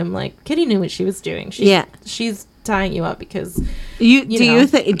locking him. Like, Kitty knew what she was doing. She's tying you up because do you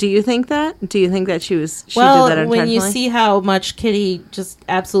think that she did that intentionally? When you see how much Kitty just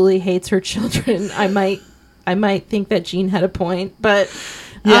absolutely hates her children, I might think that Jean had a point, but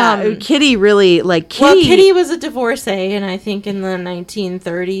Kitty really, like, Kitty was a divorcee, and I think in the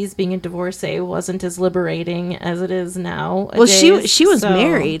 1930s being a divorcee wasn't as liberating as it is now. Well, she was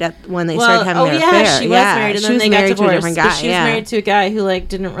married when they started having their affair. She was married, and then they got divorced. She was married to a guy who, like,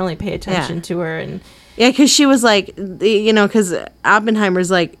 didn't really pay attention to her, and because she was like, because Oppenheimer's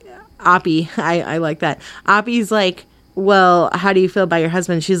like, Oppie, I like that. Oppie's like, well, how do you feel about your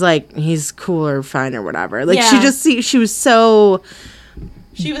husband? She's like, he's cool or fine or whatever. Like, she was so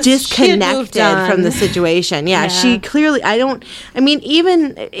disconnected from the situation. She clearly,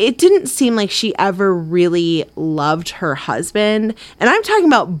 even it didn't seem like she ever really loved her husband. And I'm talking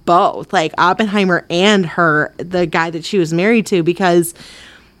about both, like Oppenheimer and the guy that she was married to, because,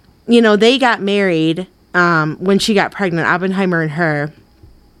 they got married when she got pregnant, Oppenheimer and her,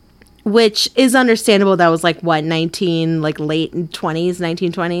 which is understandable. That was like what, late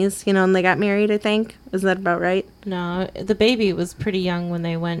 1920s, and they got married, I think. Is that about right? No, the baby was pretty young when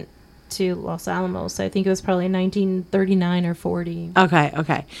they went to Los Alamos. I think it was probably 1939 or 40.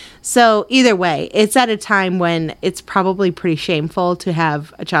 Okay. So either way, it's at a time when it's probably pretty shameful to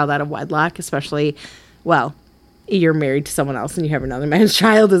have a child out of wedlock, especially, you're married to someone else and you have another man's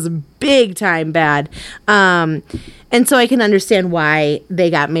child, is big time bad. And so I can understand why they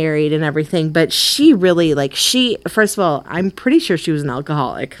got married and everything. But she really, first of all, I'm pretty sure she was an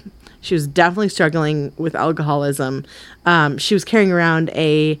alcoholic. She was definitely struggling with alcoholism. She was carrying around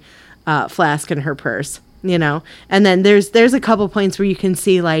a flask in her purse, And then there's a couple points where you can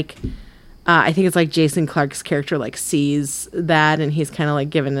see, like, I think it's like Jason Clarke's character like sees that, and he's kind of like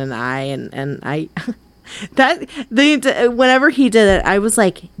given an eye, and I whenever he did it, I was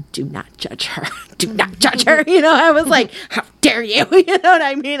like, do not judge her. Do not judge her. I was like, how dare you? You know what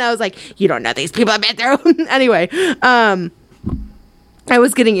I mean? I was like, you don't know these people I've been through. Anyway, I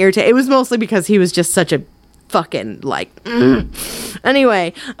was getting irritated. It was mostly because he was just such a fucking like,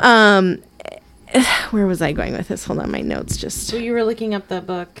 Anyway, where was I going with this? Hold on, my notes just. So you were looking up that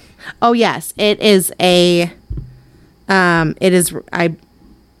book. Oh yes, it is I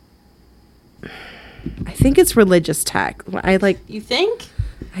think it's religious text. You think?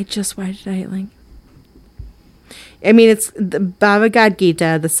 Why did I like? I mean, it's the Bhagavad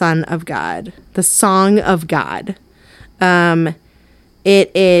Gita, the Son of God, the Song of God.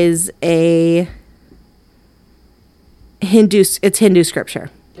 It is a it's Hindu scripture.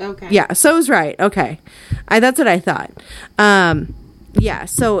 Okay. Yeah, so I was right. Okay. That's what I thought. Yeah,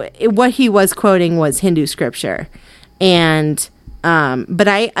 so what he was quoting was Hindu scripture. And, but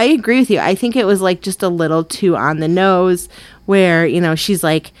I agree with you. I think it was like just a little too on the nose where, she's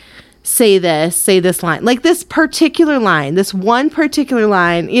like, say this line. Like this particular line, this one particular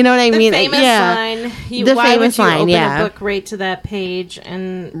line, you know what I mean? The famous line. Why would you open a book right to that page?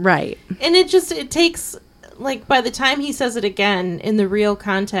 And right. And it takes, like, by the time he says it again, in the real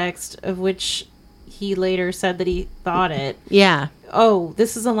context of which he later said that he thought it. Yeah. Oh,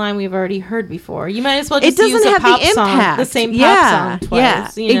 this is a line we've already heard before. You might as well just use a pop the song, the same pop song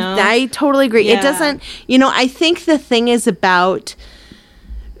twice. Yeah, I totally agree. Yeah. It doesn't, I think the thing is about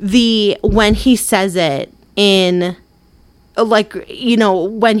when he says it in, like,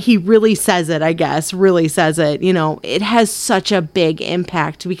 when he really says it, I guess, it has such a big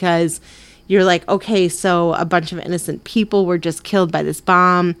impact because you're like, okay, so a bunch of innocent people were just killed by this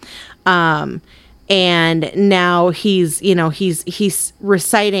bomb. And now he's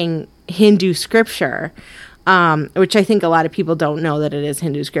reciting Hindu scripture, which I think a lot of people don't know that it is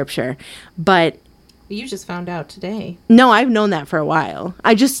Hindu scripture. But you just found out today. No, I've known that for a while.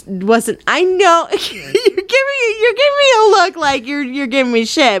 I just wasn't. I know you're giving me a look like you're giving me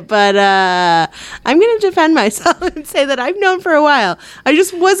shit, but I'm going to defend myself and say that I've known for a while. I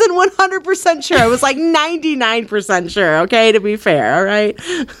just wasn't 100% sure. I was like 99% sure. Okay, to be fair. All right.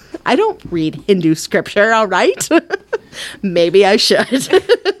 I don't read Hindu scripture. All right. Maybe I should.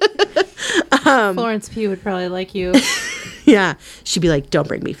 Florence Pugh would probably like you. Yeah. She'd be like, don't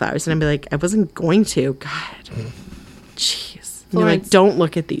bring me flowers. And I'd be like, I wasn't going to. God. Jeez. You're like, don't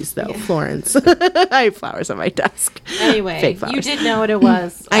look at these, though, yeah. Florence. I have flowers on my desk. Anyway, you did know what it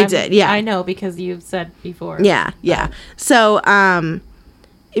was. I did, yeah. I know because you've said before. Yeah, yeah. So,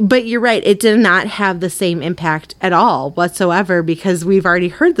 but you're right. It did not have the same impact at all whatsoever because we've already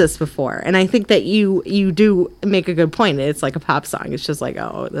heard this before. And I think that you do make a good point. It's like a pop song. It's just like,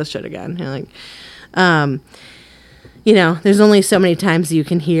 oh, this shit again. You're like, there's only so many times you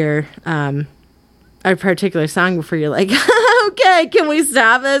can hear a particular song before you're like, okay, can we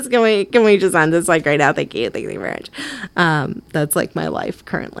stop this? Can we just end this like right now? Thank you very much. That's like my life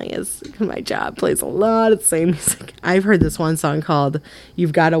currently is my job plays a lot of the same music. I've heard this one song called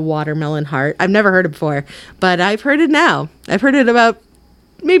You've Got a Watermelon Heart. I've never heard it before, but I've heard it now. I've heard it about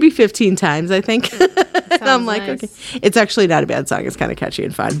maybe 15 times, I think. And I'm like, nice. Okay. It's actually not a bad song. It's kind of catchy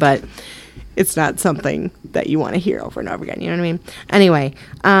and fun, but it's not something that you want to hear over and over again. You know what I mean? Anyway,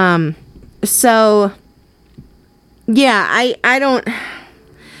 so yeah,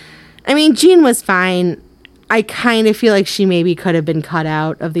 I mean, Jean was fine. I kind of feel like she maybe could have been cut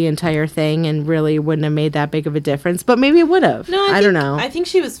out of the entire thing and really wouldn't have made that big of a difference, but maybe it would have. No, I don't know. I think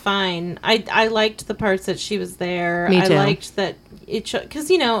she was fine. I liked the parts that she was there. Me too. I liked that it because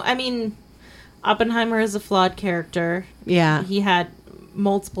I mean, Oppenheimer is a flawed character. Yeah, he had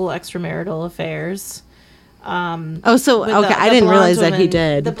multiple extramarital affairs. Okay, I didn't realize that he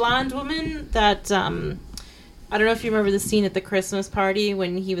did. The blonde woman that I don't know if you remember the scene at the Christmas party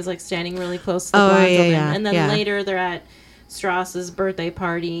when he was like standing really close to the blonde woman, and then later they're at Strauss's birthday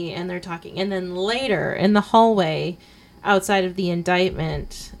party and they're talking, and then later in the hallway outside of the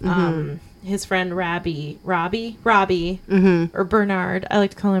indictment, his friend Robbie, or Bernard, I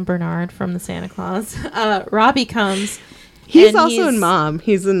like to call him Bernard from the Santa Claus. Robbie comes. He's also in Mom.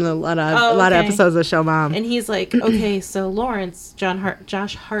 He's in a lot of episodes of the show Mom. And he's like, okay, so Lawrence,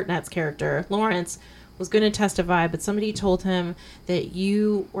 Josh Hartnett's character, Lawrence was going to testify, but somebody told him that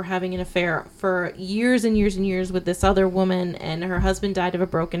you were having an affair for years and years and years with this other woman, and her husband died of a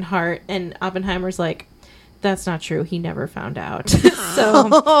broken heart. And Oppenheimer's like, that's not true. He never found out.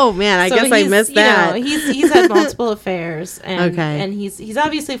 Oh man, I guess I missed that. He's had multiple affairs, and he's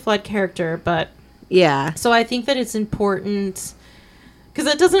obviously a flawed character, but. Yeah. So I think that it's important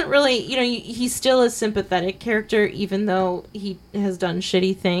because it doesn't really, he's still a sympathetic character, even though he has done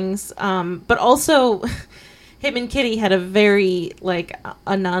shitty things. But also, him and Kitty had a very, like,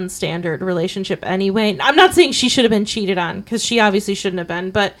 a non-standard relationship anyway. I'm not saying she should have been cheated on, because she obviously shouldn't have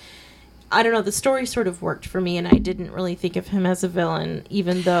been, but I don't know, the story sort of worked for me, and I didn't really think of him as a villain,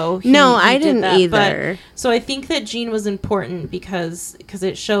 even though he I did didn't that. either. So I think that Jean was important because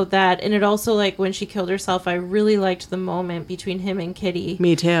it showed that, and it also, like, when she killed herself, I really liked the moment between him and Kitty.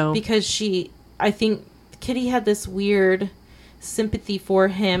 Me too. Because I think Kitty had this weird sympathy for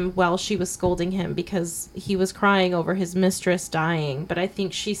him while she was scolding him because he was crying over his mistress dying, but I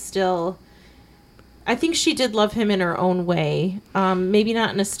think she did love him in her own way. Maybe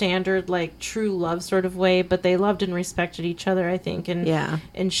not in a standard, like, true love sort of way, but they loved and respected each other, I think. And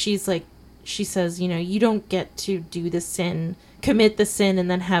and she says, you don't get to do the sin, commit the sin, and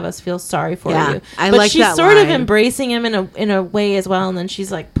then have us feel sorry for you. But she's sort of embracing him in a way as well. And then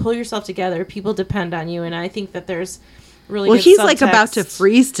she's like, pull yourself together. People depend on you. And I think that there's really good he's subtext. Like about to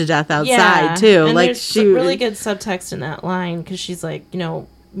freeze to death outside too. And like there's really good subtext in that line because she's like,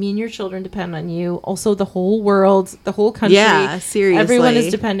 me and your children depend on you. Also, the whole world, the whole country. Yeah, seriously. Everyone is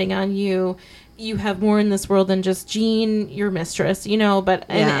depending on you. You have more in this world than just Jean, your mistress, but,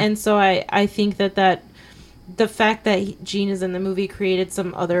 and so I think that the fact that Jean is in the movie created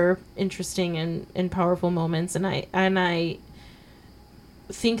some other interesting and powerful moments. And I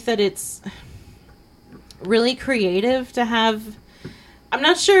think that it's really creative to have, I'm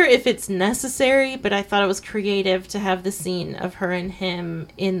not sure if it's necessary, but I thought it was creative to have the scene of her and him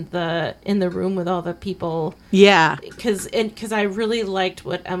in the room with all the people. Yeah. Because I really liked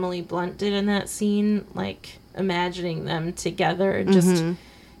what Emily Blunt did in that scene, like imagining them together and just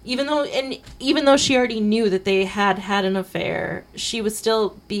even though she already knew that they had an affair, she was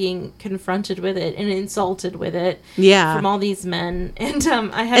still being confronted with it and insulted with it. Yeah, from all these men, and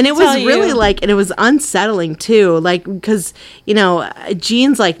I had. And it was really like, and it was unsettling too, like because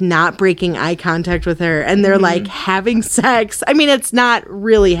Jean's like not breaking eye contact with her, and they're like having sex. I mean, it's not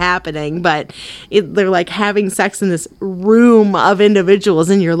really happening, but they're like having sex in this room of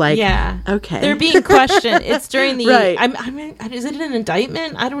individuals, and you're like, yeah, okay, they're being questioned. It's during the. Right. I mean, is it an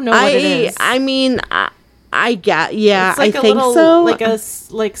indictment? I don't know what it is. I mean, I get, yeah, like I think so.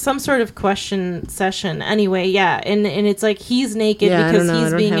 Like some sort of question session. Anyway, yeah, and it's like he's naked because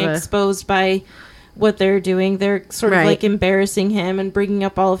he's being exposed by what they're doing. They're sort of like embarrassing him and bringing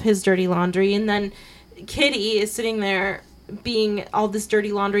up all of his dirty laundry, and then Kitty is sitting there being all this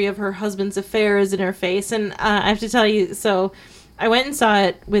dirty laundry of her husband's affairs in her face. And I have to tell you, so I went and saw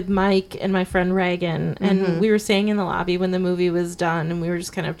it with Mike and my friend Reagan, and we were staying in the lobby when the movie was done, and we were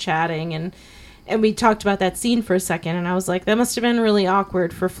just kind of chatting, and we talked about that scene for a second, and I was like, that must have been really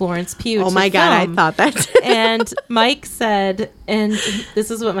awkward for Florence Pugh. Oh my God, I thought that. And Mike said, and this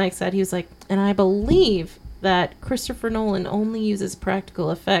is what Mike said, he was like, and I believe that Christopher Nolan only uses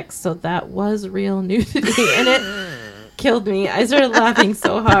practical effects, so that was real nudity, and it killed me. I started laughing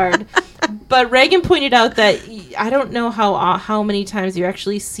so hard. But Reagan pointed out that I don't know how many times you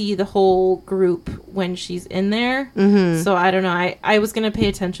actually see the whole group when she's in there. So I don't know. I was going to pay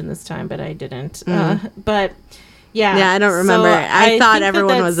attention this time, but I didn't. But yeah. Yeah, I don't remember. So I thought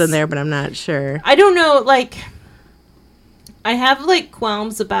everyone was in there, but I'm not sure. I don't know. Like, I have like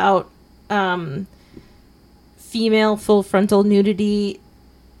qualms about female full frontal nudity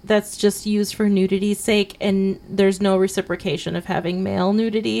that's just used for nudity's sake, and there's no reciprocation of having male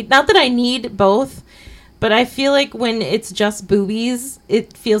nudity. Not that I need both, but I feel like when it's just boobies,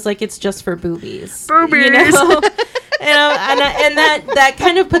 it feels like it's just for boobies. Boobies! And that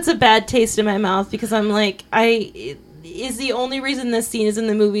kind of puts a bad taste in my mouth, because I'm like, is the only reason this scene is in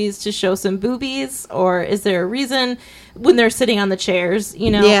the movies to show some boobies, or is there a reason when they're sitting on the chairs?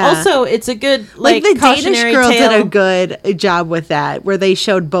 Yeah. Also, it's a good like the Danish girl did a good job with that, where they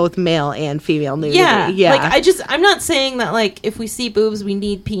showed both male and female nudity. Yeah. Like I'm not saying that like if we see boobs we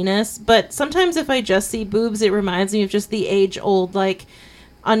need penis, but sometimes if I just see boobs, it reminds me of just the age old like.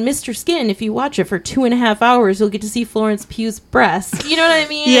 On Mr. Skin, if you watch it for 2.5 hours, you'll get to see Florence Pugh's breasts. You know what I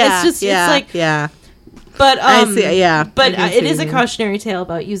mean? Yeah, it's just it's like yeah. But I see, yeah. But it is a cautionary tale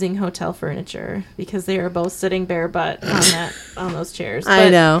about using hotel furniture, because they are both sitting bare butt on those chairs. But I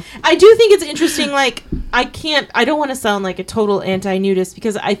know. I do think it's interesting. Like I don't want to sound like a total anti-nudist,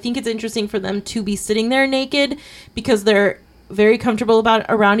 because I think it's interesting for them to be sitting there naked, because they're very comfortable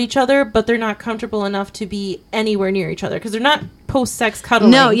around each other, but they're not comfortable enough to be anywhere near each other, because they're not post-sex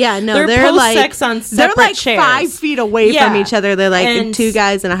cuddling. No, they're post-sex on separate they're like chairs. 5 feet away from each other. They're like two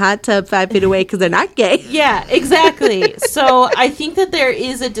guys in a hot tub 5 feet away, because they're not gay. Yeah, exactly. So I think that there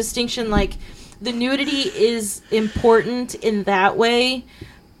is a distinction. Like the nudity is important in that way,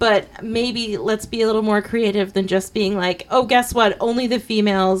 but maybe let's be a little more creative than just being like, oh, guess what? Only the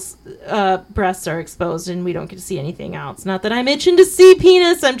females' breasts are exposed and we don't get to see anything else. Not that I'm itching to see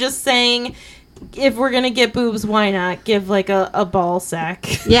penis. I'm just saying, if we're going to get boobs, why not give like a ball sack?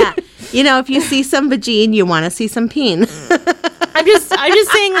 Yeah. You know, if you see some vagine, you want to see some peen. I'm just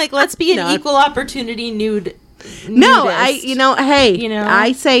saying, like, let's be an equal opportunity nude. No, nudist. Hey, You know?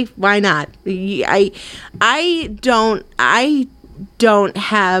 I say, why not? I don't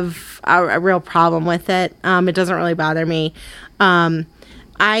have a real problem with it. It doesn't really bother me.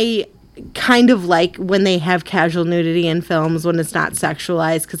 I kind of like when they have casual nudity in films when it's not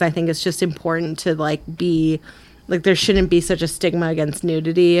sexualized, because I think it's just important to like be like, there shouldn't be such a stigma against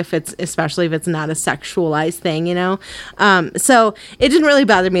nudity especially if it's not a sexualized thing, you know. So it didn't really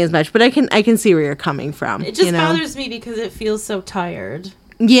bother me as much, but I can see where you're coming from. It just bothers me because it feels so tired.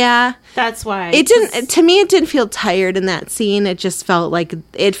 Yeah, that's why it didn't. To me, it didn't feel tired in that scene. It just felt like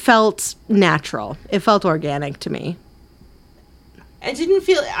it felt natural. It felt organic to me. I didn't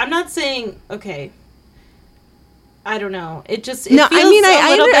feel. I'm not saying okay. I don't know. It feels a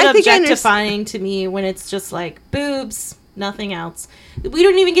little bit objectifying to me when it's just like boobs, nothing else. We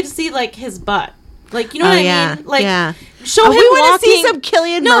don't even get to see like his butt. Like, you know what I mean? Like, show him we want to see walking. some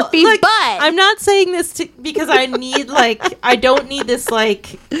Cillian Murphy butt. I'm not saying this because I need I don't need this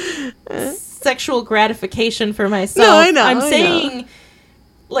like sexual gratification for myself. No, I know. I'm saying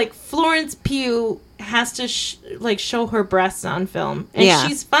like Florence Pugh has to show her breasts on film, and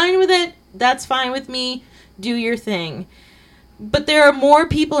she's fine with it. That's fine with me. Do your thing. But there are more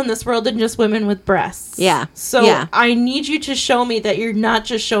people in this world than just women with breasts. Yeah. So I need you to show me that you're not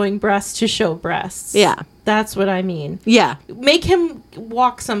just showing breasts to show breasts. Yeah. That's what I mean. Yeah. Make him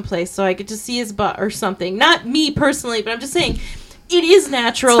walk someplace so I get to see his butt or something. Not me personally, but I'm just saying it is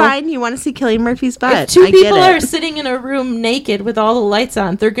natural. It's fine. You want to see Cillian Murphy's butt. If two people are sitting in a room naked with all the lights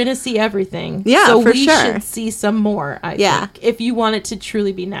on, they're going to see everything. Yeah, so for we sure. should see some more, I think, if you want it to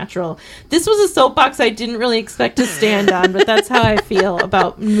truly be natural. This was a soapbox I didn't really expect to stand on, but that's how I feel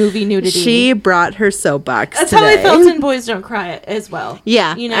about movie nudity. She brought her soapbox That's today. how I felt in Boys Don't Cry as well.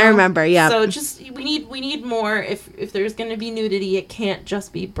 Yeah, you know? I remember, yeah. So just, we need more. If there's going to be nudity, it can't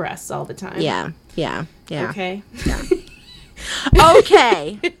just be breasts all the time. Yeah. Okay? Yeah.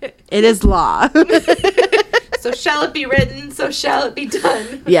 Okay. It is law. So shall it be written, so shall it be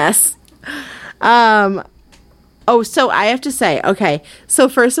done. Yes. So I have to say, okay. So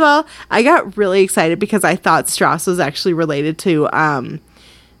first of all, I got really excited because I thought Strauss was actually related to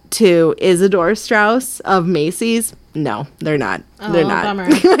Isidore Strauss of Macy's. No, they're not. Oh, they're not. Bummer.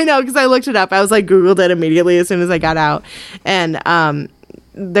 I know, because I looked it up. I was like, Googled it immediately as soon as I got out. And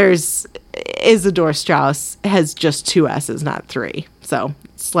there's Isidore Strauss has just 2 S's, not 3. So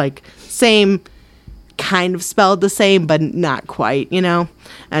it's like same, kind of spelled the same, but not quite, you know?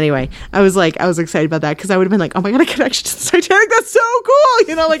 Anyway, I was excited about that because I would have been like, oh my God, a connection to the Titanic. That's so cool.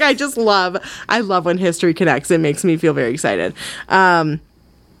 You know, like I love when history connects. It makes me feel very excited.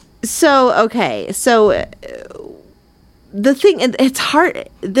 So the thing, it's hard.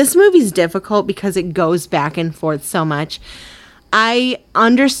 This movie's difficult because it goes back and forth so much. I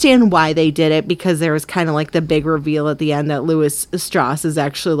understand why they did it because there was kind of like the big reveal at the end that Louis Strauss is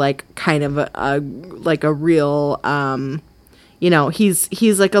actually like kind of a real, you know,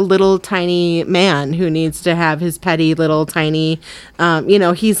 he's like a little tiny man who needs to have his petty little tiny, you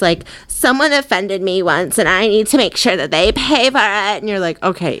know, he's like, someone offended me once and I need to make sure that they pay for it. And you're like,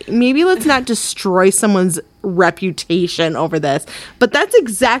 okay, maybe let's not destroy someone's reputation over this. But that's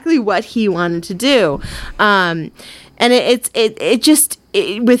exactly what he wanted to do. And it just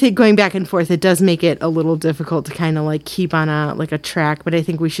with it going back and forth, it does make it a little difficult to kind of like keep on a track. But I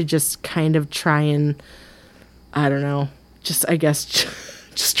think we should just kind of try and, I don't know, just try.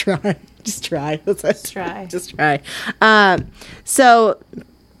 Just try. Just try. So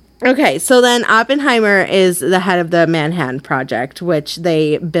then Oppenheimer is the head of the Manhattan Project, which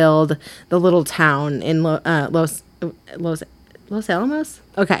they build the little town in Los Alamos?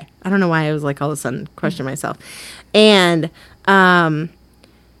 Okay. I don't know why I was like all of a sudden question myself. And I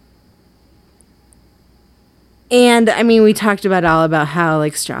mean, we talked about how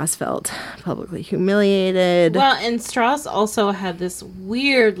like Strauss felt publicly humiliated. Well, and Strauss also had this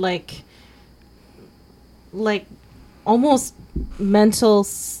weird like almost mental.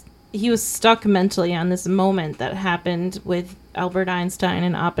 He was stuck mentally on this moment that happened with Albert Einstein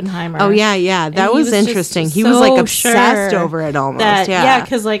and Oppenheimer. Oh yeah, that was interesting. He was like obsessed over it almost.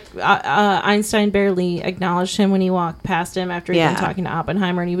 Because like Einstein barely acknowledged him when he walked past him after he'd been talking to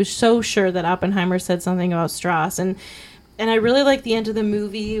Oppenheimer, and he was so sure that Oppenheimer said something about Strauss, and And I really like the end of the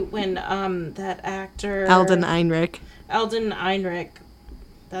movie when that actor Alden Ehrenreich.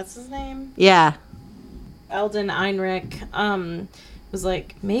 That's his name? Yeah. Alden Ehrenreich was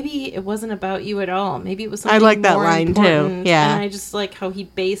like, maybe it wasn't about you at all. Maybe it was something I like that more line important. too. Yeah. And I just like how he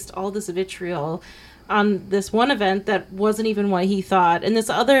based all this vitriol on this one event that wasn't even what he thought, and this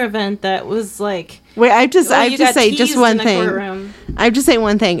other event that was like. Wait, I have to say just one thing. I have to say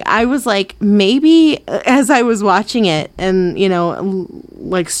one thing. I was like, maybe as I was watching it, and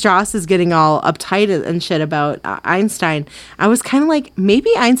like Strauss is getting all uptight and shit about Einstein. I was kind of like,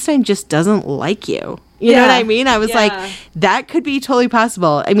 maybe Einstein just doesn't like you. You know what I mean? I was like, that could be totally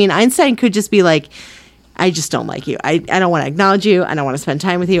possible. I mean, Einstein could just be like, I just don't like you. I don't want to acknowledge you. I don't want to spend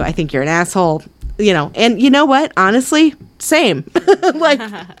time with you. I think you're an asshole. And you know what? Honestly, same. Like,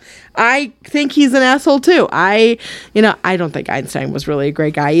 I think he's an asshole too. I don't think Einstein was really a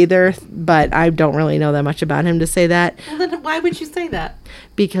great guy either, but I don't really know that much about him to say that. Well, then why would you say that?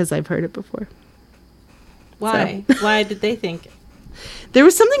 Because I've heard it before. Why? So. Why did they think it? There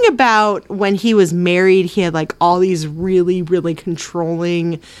was something about when he was married, he had like all these really, really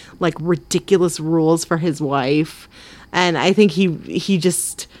controlling, like ridiculous rules for his wife. And I think the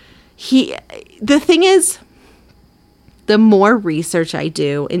thing is, the more research I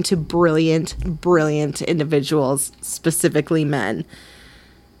do into brilliant individuals, specifically men,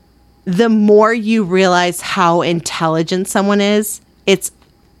 the more you realize how intelligent someone is, it's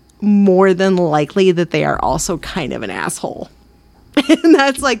more than likely that they are also kind of an asshole. And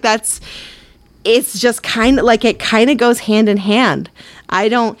it's just kind of like, it kind of goes hand in hand. I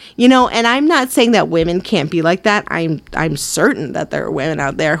don't, and I'm not saying that women can't be like that. I'm certain that there are women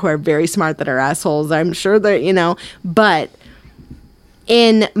out there who are very smart that are assholes. I'm sure that, but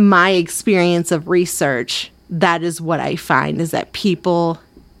in my experience of research, that is what I find, is that people,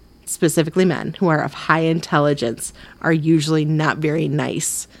 specifically men who are of high intelligence, are usually not very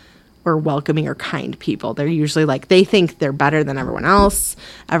nice or welcoming or kind people. They're usually like, they think they're better than everyone else.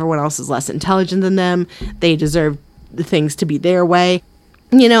 Everyone else is less intelligent than them. They deserve the things to be their way.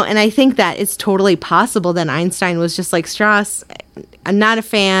 And I think that it's totally possible that Einstein was just like, Strauss, I'm not a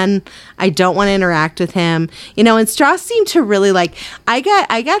fan. I don't want to interact with him. And Strauss seemed to really like, I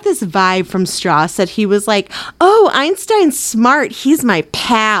got this vibe from Strauss that he was like, oh, Einstein's smart. He's my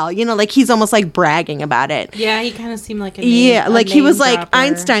pal. Like he's almost like bragging about it. Yeah, he kind of seemed like he was like,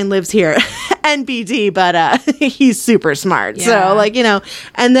 Einstein lives here, NBD, but he's super smart. Yeah. So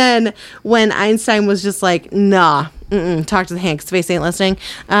and then when Einstein was just like, nah, talk to the Hanks, face ain't listening.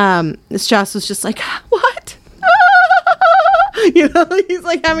 Strauss was just like, what? He's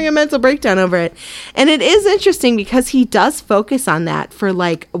like having a mental breakdown over it. And it is interesting because he does focus on that for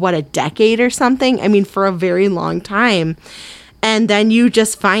like, a decade or something. I mean, for a very long time. And then you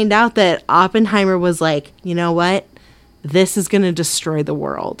just find out that Oppenheimer was like, you know what? This is going to destroy the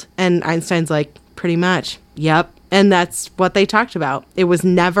world. And Einstein's like, pretty much. Yep. And that's what they talked about. It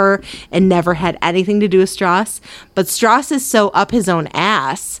never had anything to do with Strauss. But Strauss is so up his own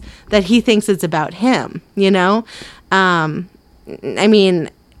ass that he thinks it's about him, I mean,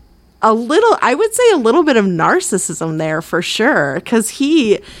 I would say a little bit of narcissism there for sure, because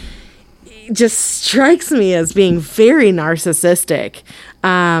he just strikes me as being very narcissistic.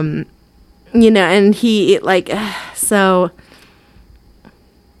 And he so.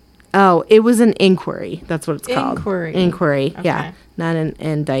 Oh, it was an inquiry. That's what it's called. Inquiry. Okay. Yeah, not an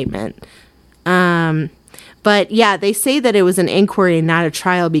indictment. But yeah, they say that it was an inquiry and not a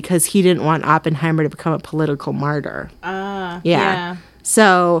trial because he didn't want Oppenheimer to become a political martyr. Yeah.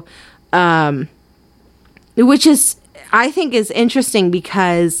 So, which is, I think, is interesting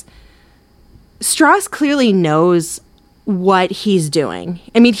because Strauss clearly knows what he's doing.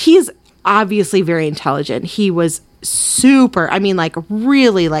 I mean, he's obviously very intelligent. He was super, I mean, like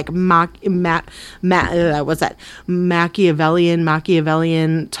really like Machiavellian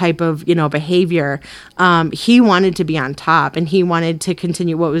type of, behavior. He wanted to be on top and he wanted to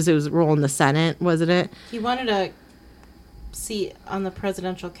continue. What was his role in the Senate? Wasn't it? He wanted a seat on the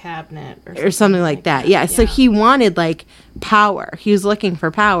presidential cabinet or something like that. Yeah. So he wanted like power. He was looking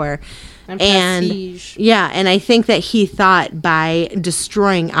for power. And yeah, and I think that he thought by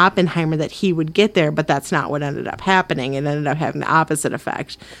destroying Oppenheimer that he would get there, but that's not what ended up happening. It ended up having the opposite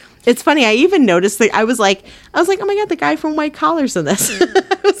effect. It's funny. I even noticed that I was like, oh my God, the guy from White Collar's in this.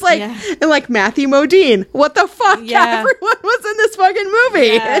 I was like, and like Matthew Modine. What the fuck? Yeah. Everyone was in this fucking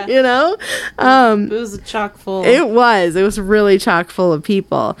movie. Yeah. It was chock full. It was really chock full of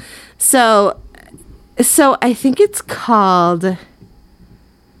people. So I think it's called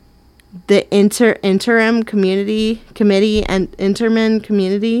the interim community committee and intermin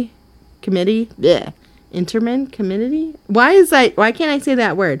community committee. Yeah. Intermin committee? Why can't I say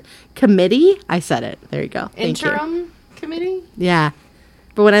that word? Committee? I said it. There you go. Thank Interim committee? Yeah.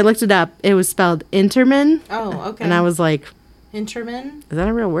 But when I looked it up, it was spelled Intermin. Oh, okay. And I was like, Intermin? Is that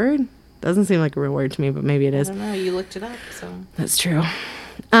a real word? Doesn't seem like a real word to me, but maybe it is. I don't know. You looked it up, so. That's true.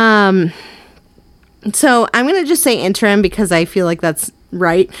 So I'm going to just say interim because I feel like that's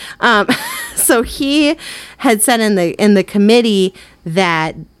right. So he had said in the committee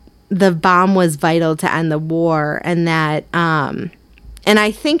that the bomb was vital to end the war, and that and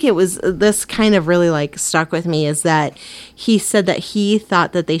I think it was, this kind of really like stuck with me, is that he said that he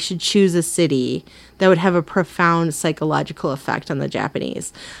thought that they should choose a city that would have a profound psychological effect on the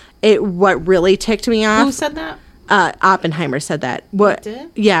Japanese. What really ticked me off. Who said that? Oppenheimer said that. What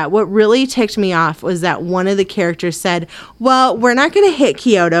did? Yeah, what really ticked me off was that one of the characters said, well, we're not going to hit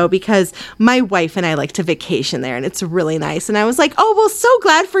Kyoto because my wife and I like to vacation there and it's really nice. And I was like, oh, well, so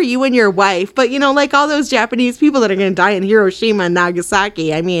glad for you and your wife. But, like all those Japanese people that are going to die in Hiroshima and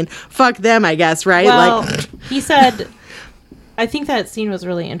Nagasaki, I mean, fuck them, I guess, right? Well, he said, I think that scene was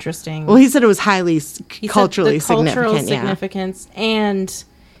really interesting. Well, he said it was highly culturally significant. Cultural significance, and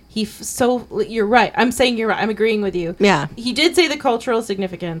you're right. I'm saying you're right. I'm agreeing with you. Yeah. He did say the cultural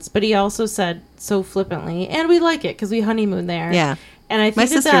significance, but he also said so flippantly, and we like it because we honeymoon there. Yeah. And I think my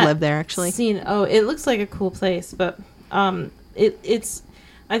sister lived there actually. Scene, it looks like a cool place, but it's.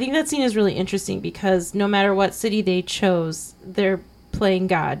 I think that scene is really interesting because no matter what city they chose, they're playing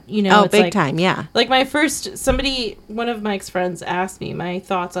God. Oh, it's big time. Yeah. Like one of Mike's friends asked me my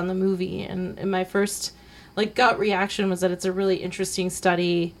thoughts on the movie, and my first gut reaction was that it's a really interesting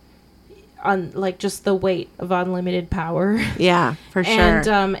study on just the weight of unlimited power. Yeah, for sure.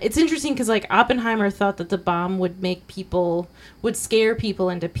 And it's interesting because Oppenheimer thought that the bomb would scare people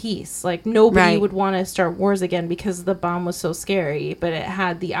into peace. Nobody would want to start wars again because the bomb was so scary. But it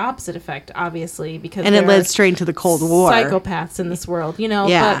had the opposite effect, obviously, because it led straight into the Cold War. Psychopaths in this world,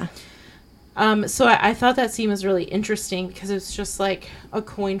 Yeah. But, so I thought that scene was really interesting because it's just like a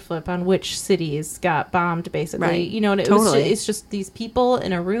coin flip on which cities got bombed, basically. Right. And it's just these people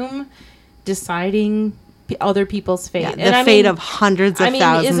in a room deciding other people's fate. Yeah, the fate of hundreds of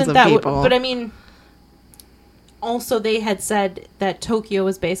thousands of people. But I mean, also they had said that Tokyo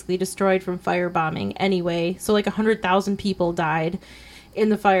was basically destroyed from firebombing anyway. So 100,000 people died in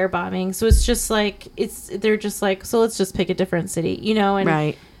the firebombing. So it's just they're just so let's just pick a different city, and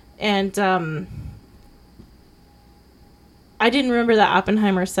right. And I didn't remember that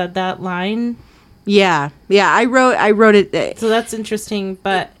Oppenheimer said that line. Yeah. I wrote it. So that's interesting,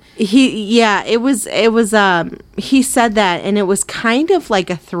 but he said that, and it was kind of like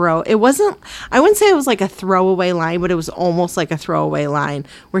a I wouldn't say it was like a throwaway line, but it was almost like a throwaway line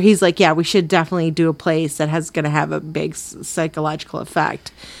where he's like, yeah, we should definitely do a place that has going to have a big psychological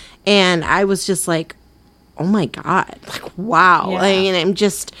effect. And I was just like, oh my God, wow. Yeah. And I'm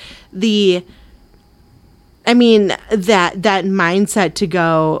just that mindset to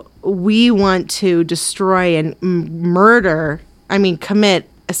go, we want to destroy and murder, commit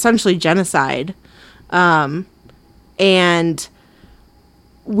essentially genocide. And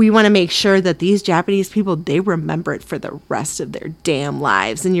we want to make sure that these Japanese people, they remember it for the rest of their damn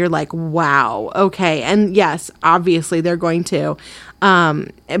lives. And you're like, wow, okay. And yes, obviously they're going to.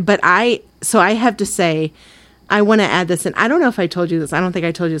 But I have to say, I want to add this in. I don't know if I told you this. I don't think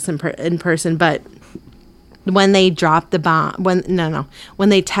I told you this in person, but when they dropped the bomb, when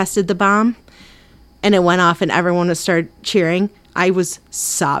they tested the bomb and it went off and everyone was started cheering, I was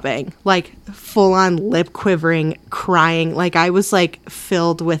sobbing, full on lip quivering, crying. I was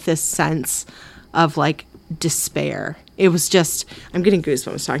filled with this sense of despair. It was just, I'm getting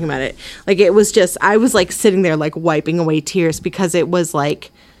goosebumps talking about it. It was just, I was sitting there wiping away tears because it was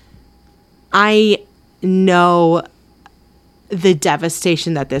I know the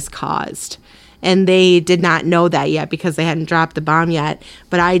devastation that this caused. And they did not know that yet because they hadn't dropped the bomb yet.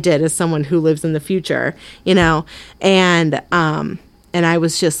 But I did, as someone who lives in the future, And I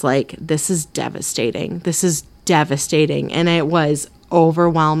was just like, this is devastating. This is devastating. And it was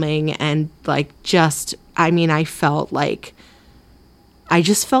overwhelming. And I just felt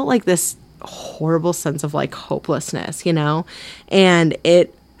this horrible sense of hopelessness, And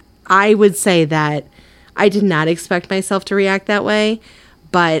I would say that I did not expect myself to react that way.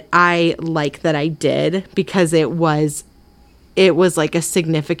 But I like that I did because it was a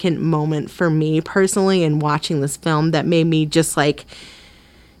significant moment for me personally in watching this film that made me just I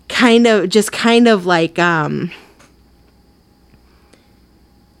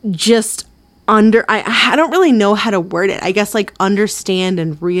don't really know how to word it. I guess understand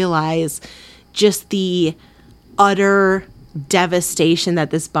and realize just the utter devastation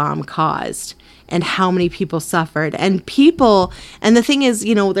that this bomb caused. and how many people suffered. And the thing is,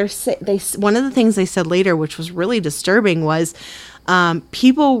 you know, one of the things they said later, which was really disturbing, was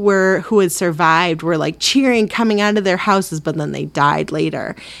people who had survived were like cheering coming out of their houses, but then they died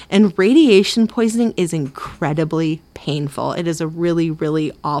later. And radiation poisoning is incredibly painful. It is a really,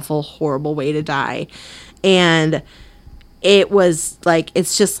 really awful, horrible way to die. And it was like,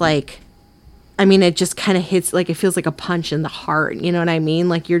 it's just like, I mean, it just kind of hits, like, it feels like a punch in the heart. You know what I mean?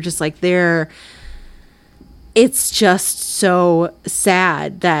 Like, you're just like it's just so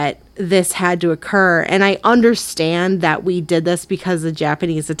sad that this had to occur. And I understand that we did this because the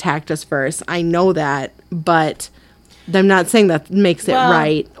Japanese attacked us first. I know that, but I'm not saying that makes it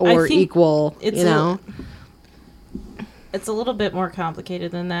right or equal, you know? It's a little bit more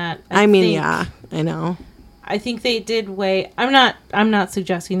complicated than that. I mean, yeah, I know. I think they did I'm not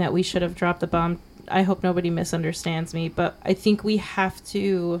suggesting that we should have dropped the bomb. I hope nobody misunderstands me, but I think we have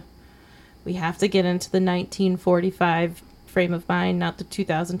to get into the 1945 frame of mind, not the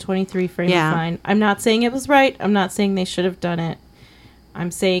 2023 frame of mind. I'm not saying it was right. I'm not saying they should have done it.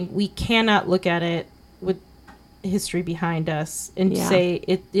 I'm saying we cannot look at it with history behind us and say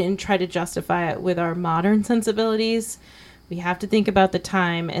it and try to justify it with our modern sensibilities. We have to think about the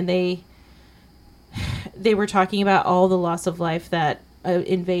time, and they were talking about all the loss of life that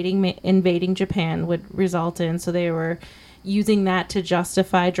invading Japan would result in. So they were using that to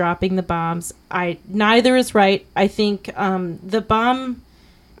justify dropping the bombs. Neither is right. I think the bomb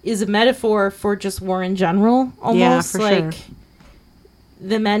is a metaphor for just war in general. Almost like sure.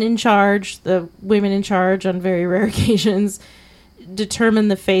 The men in charge, the women in charge on very rare occasions determine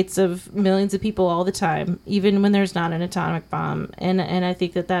the fates of millions of people all the time, even when there's not an atomic bomb. And I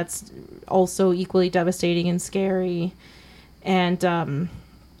think that that's also equally devastating and scary. And I'm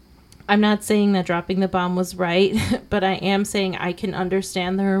not saying that dropping the bomb was right, but I am saying I can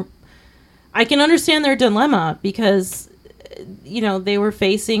understand their dilemma, because, you know, they were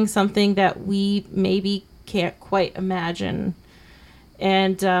facing something that we maybe can't quite imagine.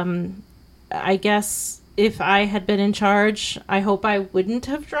 And I guess if I had been in charge, I hope I wouldn't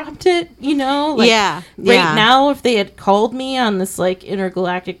have dropped it, you know? Like, right now, if they had called me on this, like,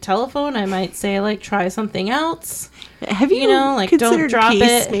 intergalactic telephone, I might say, like, try something else. Have you know, like, don't drop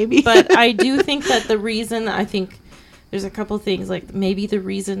it. Maybe? But I do think that I think there's a couple things, like, maybe the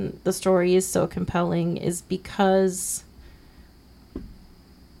reason the story is so compelling is because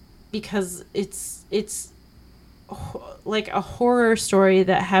it's like a horror story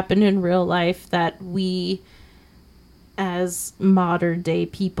that happened in real life that we as modern day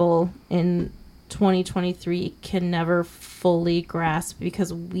people in 2023 can never fully grasp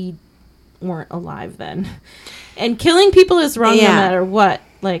because we weren't alive then. And killing people is wrong no matter what.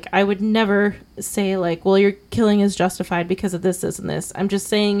 Like, I would never say, like, well, your killing is justified because of this, and this. I'm just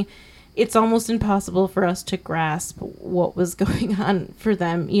saying it's almost impossible for us to grasp what was going on for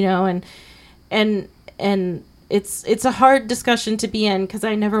them, you know, and it's a hard discussion to be in, because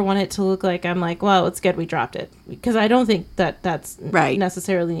I never want it to look like I'm like, well, it's good we dropped it, because I don't think that that's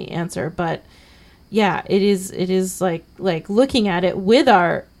necessarily the answer. But yeah, it is like looking at it with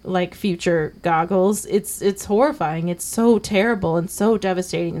our like future goggles, it's horrifying. It's so terrible and so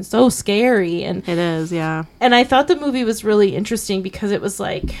devastating and so scary. And it is, yeah. And I thought the movie was really interesting because it was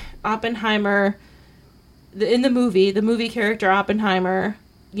like Oppenheimer, in the movie character Oppenheimer,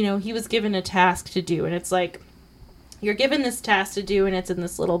 you know, he was given a task to do, and it's like, you're given this task to do, and it's in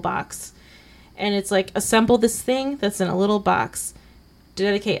this little box. And it's like, assemble this thing that's in a little box.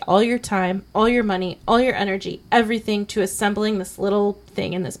 Dedicate all your time, all your money, all your energy, everything to assembling this little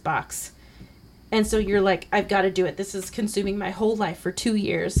thing in this box. And so you're like, I've got to do it. This is consuming my whole life for 2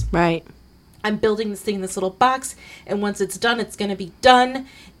 years. Right. I'm building this thing in this little box, and once it's done, it's going to be done.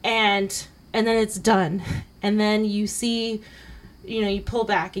 And then it's done. And then you see, you know, you pull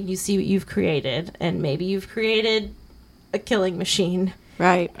back and you see what you've created. And maybe you've created a killing machine.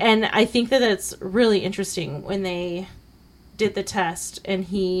 Right. And I think that it's really interesting when they did the test and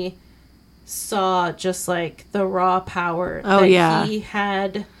he saw just like the raw power that he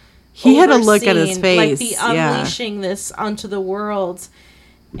had. He had a look at his face. Like the unleashing this onto the world.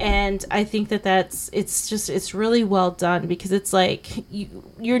 And I think that it's really well done, because it's like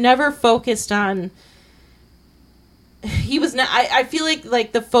you're never focused on. He was not. I feel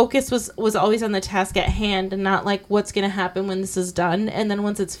like the focus was always on the task at hand and not like what's going to happen when this is done. And then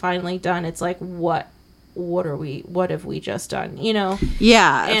once it's finally done, it's like what have we just done? You know?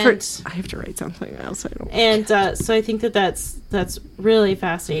 Yeah. And I have to write something else. So I think that's really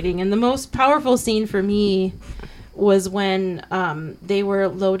fascinating. And the most powerful scene for me was when they were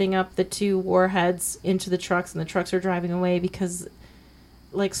loading up the 2 warheads into the trucks, and the trucks were driving away, because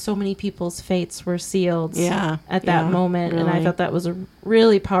like so many people's fates were sealed at that moment. Really. And I thought that was a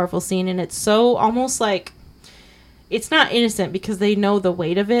really powerful scene. And it's so almost like, it's not innocent because they know the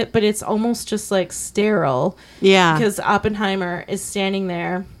weight of it, but it's almost just like sterile. Yeah. Because Oppenheimer is standing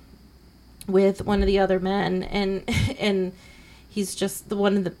there with one of the other men, and he's just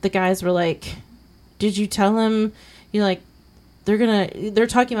the guys were like, did you tell him, like, they're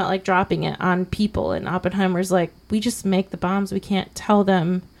talking about like dropping it on people, and Oppenheimer's like, we just make the bombs, we can't tell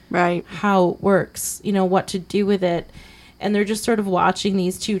them how it works, what to do with it. And they're just sort of watching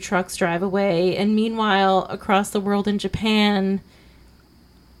these two trucks drive away, and meanwhile across the world in Japan,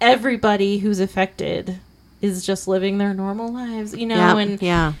 everybody who's affected is just living their normal lives, and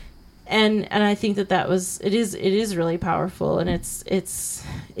I think that it is really powerful, and it's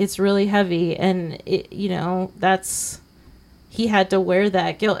really heavy, and he had to wear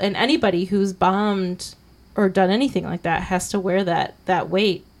that guilt, and anybody who's bombed or done anything like that has to wear that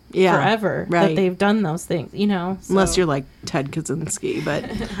weight forever, that they've done those things, so. Unless you're like Ted Kaczynski, but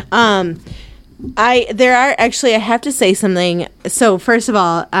I have to say something. So first of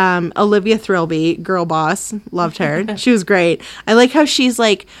all, Olivia Thirlby, girl boss, loved her. She was great. I like how she's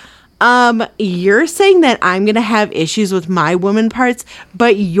like, you're saying that I'm going to have issues with my woman parts,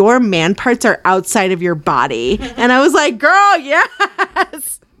 but your man parts are outside of your body. And I was like, girl, yes. I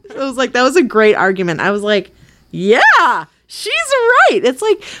was like, that was a great argument. I was like, yeah, she's right.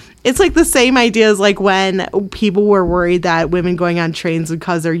 It's like the same idea as like when people were worried that women going on trains would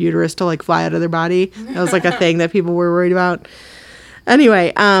cause their uterus to like fly out of their body. That was like a thing that people were worried about.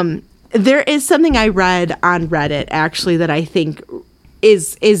 Anyway, there is something I read on Reddit actually that I think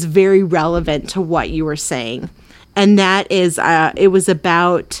is very relevant to what you were saying. And that is, it was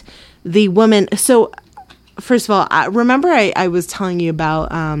about the woman. So first of all, remember I was telling you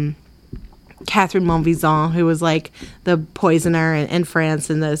about Catherine Montvisant, who was like the poisoner in France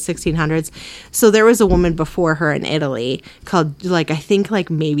in the 1600s. So there was a woman before her in Italy called, like, I think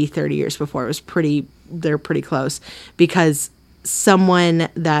like maybe 30 years before. It was they're pretty close, because someone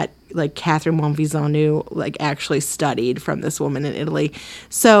that like Catherine Montvisant knew like actually studied from this woman in Italy.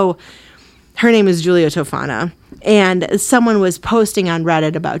 So her name is Giulia Tofana, and someone was posting on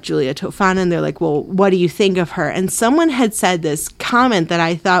Reddit about Giulia Tofana, and they're like, well, what do you think of her? And someone had said this comment that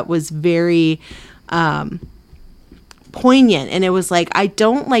I thought was very poignant, and it was like, I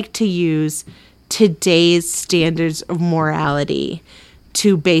don't like to use today's standards of morality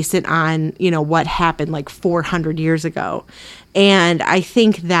to base it on, what happened like 400 years ago. And I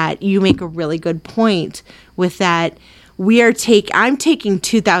think that you make a really good point with that. I'm taking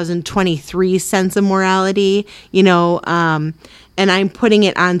 2023 sense of morality, and I'm putting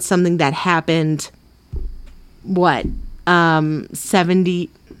it on something that happened, 70?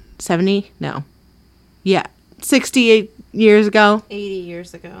 No. Yeah. 68 years ago. 80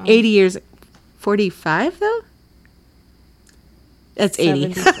 years ago. 80 years. 45 though? That's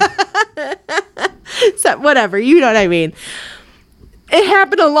 80. So whatever, you know what I mean. It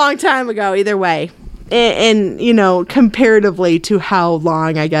happened a long time ago either way. And comparatively to how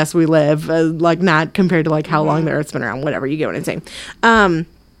long I guess we live, like not compared to like how long the Earth's been around, whatever, you get what I'm saying.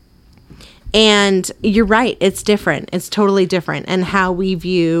 And you're right, it's different. It's totally different. And how we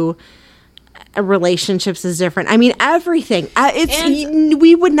view relationships is different. I mean, everything.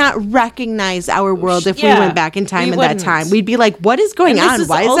 We would not recognize our world if we went back in time at that time. We'd be like, what is going on?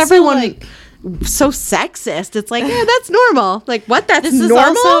 Why is everyone like so sexist? It's like, yeah, that's normal. Like, what? That's normal?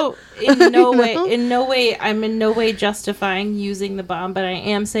 Is also in no way I'm in no way justifying using the bomb, but I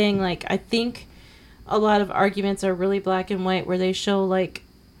am saying, like, I think a lot of arguments are really black and white, where they show like,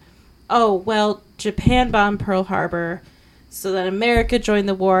 oh, well, Japan bombed Pearl Harbor, so then America joined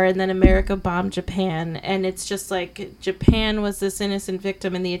the war, and then America bombed Japan. And it's just like, Japan was this innocent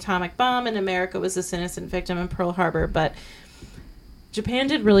victim in the atomic bomb, and America was this innocent victim in Pearl Harbor. But Japan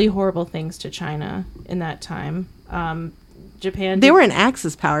did really horrible things to China in that time. They were an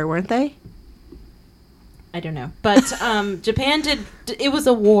Axis power, weren't they? I don't know. But Japan did... It was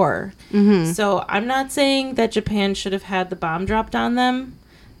a war. Mm-hmm. So I'm not saying that Japan should have had the bomb dropped on them,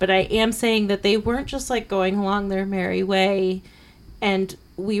 but I am saying that they weren't just like going along their merry way and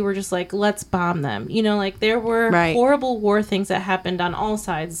we were just like, let's bomb them. Like there were horrible war things that happened on all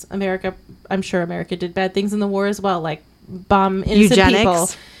sides. I'm sure America did bad things in the war as well, like bomb innocent people.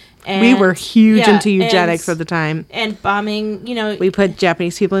 And, we were huge into eugenics at the time. And bombing, we put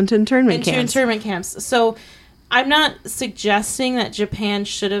Japanese people into internment camps. So I'm not suggesting that Japan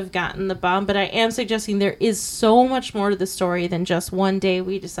should have gotten the bomb, but I am suggesting there is so much more to the story than just one day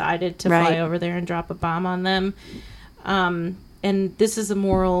we decided to fly over there and drop a bomb on them. And this is a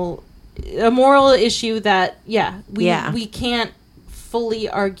moral issue that, we can't fully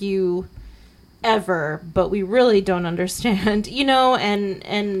argue ever, but we really don't understand,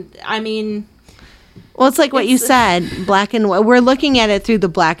 and I mean, well, it's like what you said, black and white. We're looking at it through the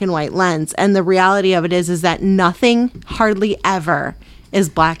black and white lens, and the reality of it is that nothing hardly ever is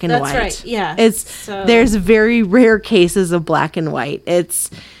black and white. That's right. Yeah. There's very rare cases of black and white.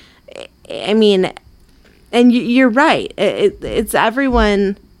 I mean, and you're right. It's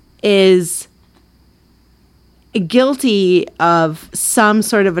everyone is guilty of some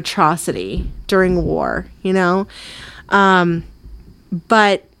sort of atrocity during war,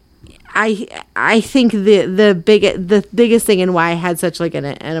 but I think the biggest thing and why I had such like an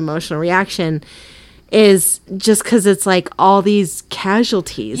emotional reaction is just because it's like all these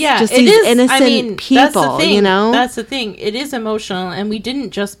casualties, just these innocent people, That's the thing. It is emotional, and we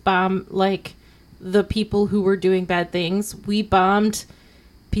didn't just bomb like the people who were doing bad things. We bombed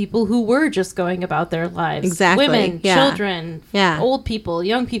people who were just going about their lives. Exactly. Women, children, old people,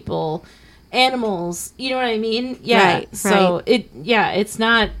 young people, animals. You know what I mean? Yeah. Right, so it's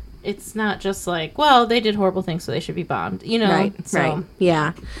not just like, well, they did horrible things, so they should be bombed. Right.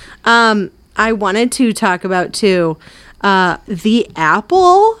 Yeah. I wanted to talk about too. The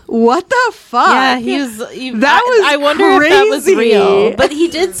apple. What the fuck? Yeah, I wonder if that was real. But he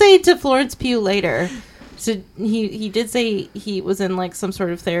did say to Florence Pugh later. So he did say he was in like some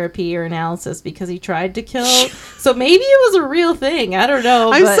sort of therapy or analysis because he tried to kill. So maybe it was a real thing. I don't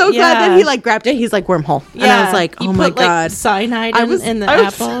know. I'm so glad that he like grabbed it. He's like wormhole. Yeah. And I was like, oh my God. Like, cyanide in the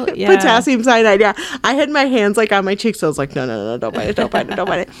apple. Yeah. Potassium cyanide. Yeah. I had my hands like on my cheeks. So I was like, no, don't bite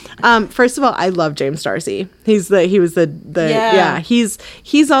it. First of all, I love James Darcy. He's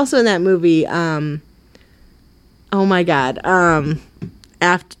also in that movie. Oh my God.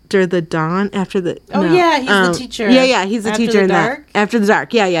 After the dawn, he's the teacher. He's the teacher in that. After the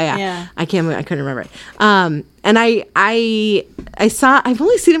dark, yeah. I couldn't remember it. And I've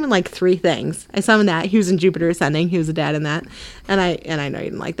only seen him in like 3 things. I saw him in that. He was in Jupiter Ascending. He was a dad in that. And I know you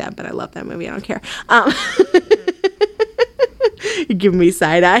didn't like that, but I love that movie. I don't care. You're giving me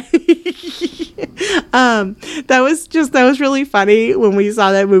side eye. That was really funny when we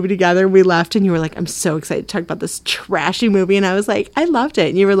saw that movie together. We left and you were like, I'm so excited to talk about this trashy movie. And I was like, I loved it.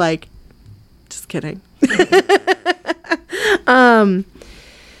 And you were like, just kidding.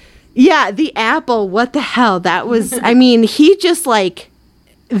 Yeah, the apple. What the hell? That was, I mean, he just like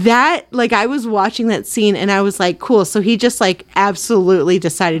that, like I was watching that scene and I was like, cool. So he just like absolutely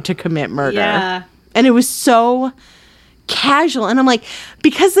decided to commit murder. Yeah. And it was so casual, and I'm like,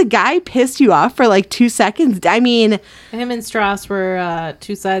 because the guy pissed you off for like 2 seconds. I mean, him and Strauss were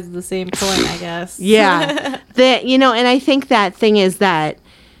 2 sides of the same coin, I guess. Yeah. And I think that thing is that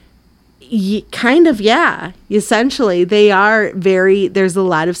essentially they are there's a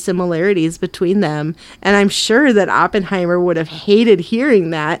lot of similarities between them, and I'm sure that Oppenheimer would have hated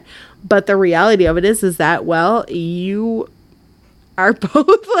hearing that, but the reality of it is that, well, you are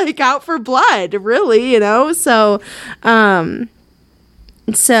both like out for blood, really, so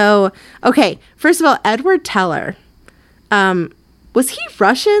okay, first of all, Edward Teller, was he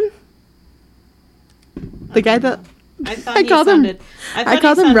Russian? The guy that I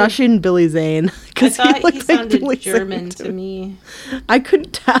called him Russian Billy Zane because he looked like Billy German Zane to me. I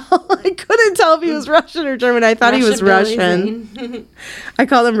couldn't tell if he was Russian or German. I thought he was Russian. I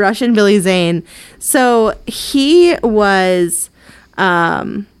called him Russian Billy Zane. So he was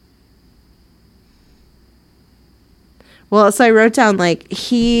so I wrote down, like,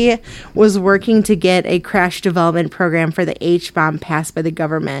 he was working to get a crash development program for the H-bomb passed by the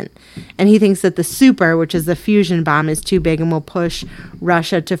government. And he thinks that the super, which is the fusion bomb, is too big and will push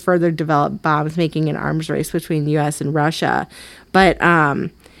Russia to further develop bombs, making an arms race between the U.S. and Russia. But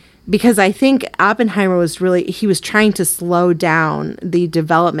because I think Oppenheimer was trying to slow down the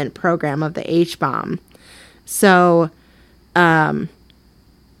development program of the H-bomb. So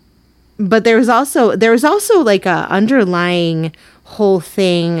but there was also like a underlying whole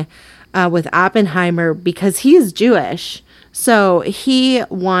thing with Oppenheimer, because he is Jewish. So he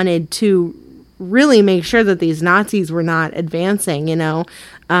wanted to really make sure that these Nazis were not advancing, and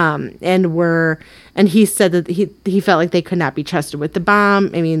he said that he felt like they could not be trusted with the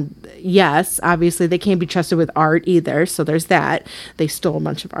bomb. I mean, yes, obviously they can't be trusted with art either. So there's that. They stole a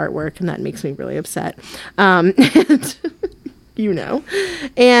bunch of artwork, and that makes me really upset.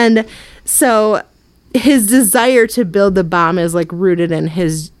 And so his desire to build the bomb is like rooted in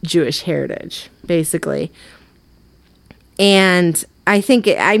his Jewish heritage, basically. And I think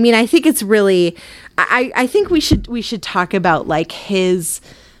it's really, I think we should talk about like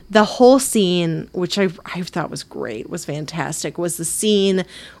the whole scene, which I thought was great, was fantastic, was the scene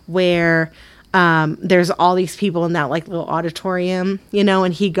where there's all these people in that like little auditorium, you know,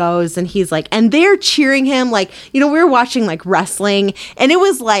 and he goes and he's like, and they're cheering him like, you know, we were watching like wrestling, and it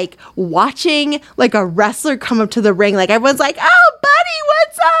was like watching like a wrestler come up to the ring. Like everyone's like, oh, buddy,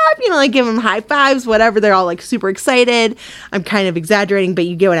 what's up? You know, like give him high fives, whatever. They're all like super excited. I'm kind of exaggerating, but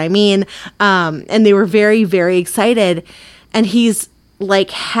you get what I mean. And they were very, very excited. And he's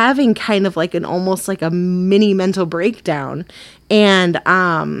like having kind of like an almost like a mini mental breakdown, and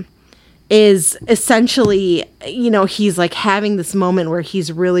is essentially, you know, he's like having this moment where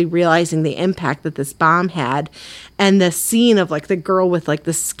he's really realizing the impact that this bomb had. And the scene of like the girl with like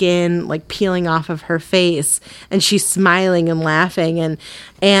the skin like peeling off of her face, and she's smiling and laughing,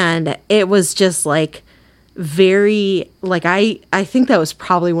 and it was just like very like I think that was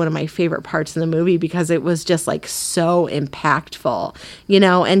probably one of my favorite parts in the movie, because it was just like so impactful, you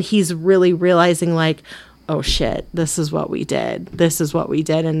know. And he's really realizing like, oh shit, this is what we did.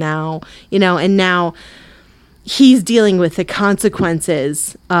 And now, you know, and now he's dealing with the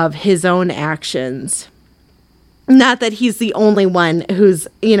consequences of his own actions. Not that he's the only one who's,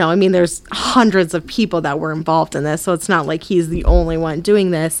 you know, I mean, there's hundreds of people that were involved in this, so it's not like he's the only one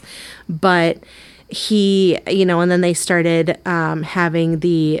doing this, but he, you know, and then they started having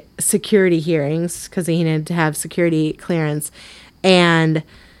the security hearings because he needed to have security clearance, and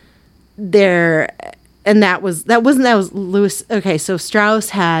that was Lewis. Okay, so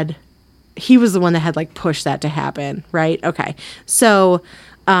Strauss he was the one that had like pushed that to happen, right? Okay, so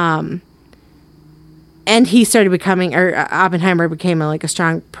and he started becoming, or Oppenheimer became like a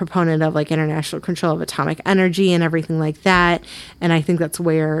strong proponent of like international control of atomic energy and everything like that. And I think that's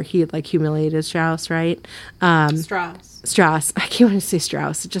where he like humiliated Strauss, right? Strauss. I can't want to say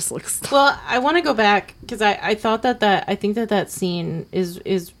Strauss. It just looks. Well, I want to go back because I thought I think that scene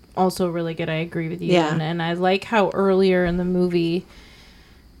is also really good. I agree with you. Yeah. And I like how earlier in the movie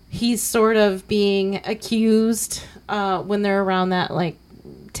he's sort of being accused when they're around that like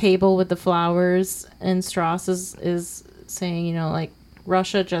table with the flowers, and Strauss is saying, you know, like,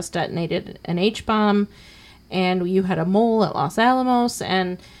 Russia just detonated an H-bomb and you had a mole at Los Alamos,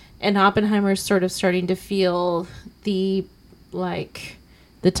 and Oppenheimer's sort of starting to feel the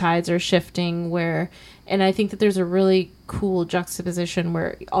tides are shifting where, and I think that there's a really cool juxtaposition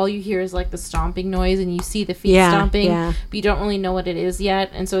where all you hear is like the stomping noise and you see the feet stomping, but you don't really know what it is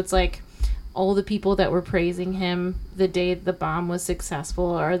yet. And so it's like all the people that were praising him the day the bomb was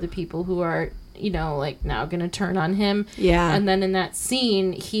successful are the people who are, you know, like now going to turn on him. Yeah. And then in that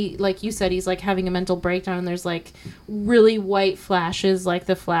scene, he, like you said, he's like having a mental breakdown, and there's like really white flashes, like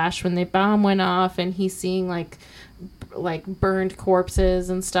the flash when the bomb went off, and he's seeing like burned corpses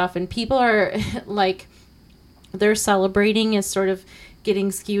and stuff, and people are like, their celebrating is sort of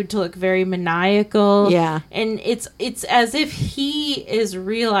getting skewed to look very maniacal. Yeah. And it's as if he is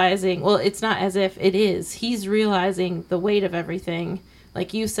realizing, well, it's not as if, it is. He's realizing the weight of everything,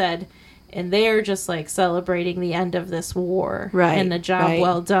 like you said, and they're just like celebrating the end of this war. Right. And the job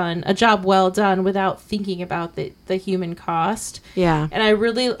well done. A job well done without thinking about the human cost. Yeah. And I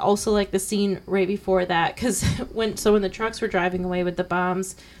really also like the scene right before that, because when the trucks were driving away with the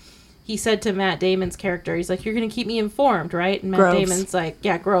bombs, he said to Matt Damon's character, he's like, you're going to keep me informed, right? And Matt Damon's like,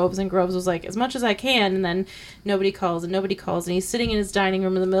 yeah, Groves. And Groves was like, as much as I can. And then nobody calls. And he's sitting in his dining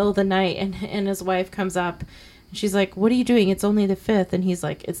room in the middle of the night, and his wife comes up. And she's like, what are you doing? It's only the 5th. And he's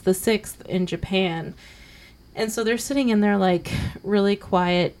like, it's the 6th in Japan. And so they're sitting in their like really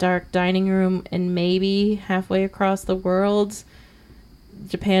quiet, dark dining room, and maybe halfway across the world,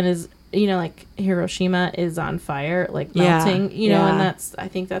 Japan is, you know, like Hiroshima is on fire, like melting, you know, and I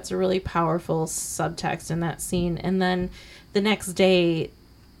think that's a really powerful subtext in that scene. And then the next day,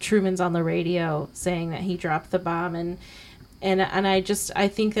 Truman's on the radio saying that he dropped the bomb, and I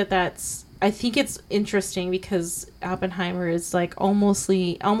think it's interesting because Oppenheimer is like almost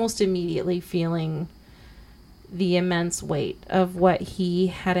immediately feeling the immense weight of what he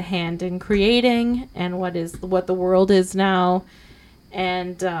had a hand in creating and what the world is now.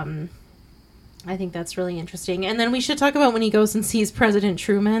 And I think that's really interesting. And then we should talk about when he goes and sees President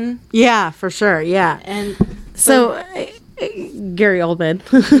Truman. Yeah, for sure. Yeah. And so Gary Oldman.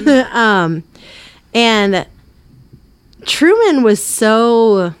 And Truman was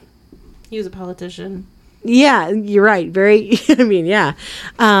so... He was a politician. Yeah, you're right. Very, I mean, yeah.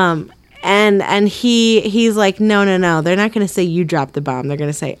 And he's like, no. They're not going to say you dropped the bomb. They're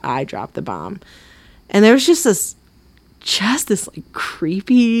going to say I dropped the bomb. And there was just this like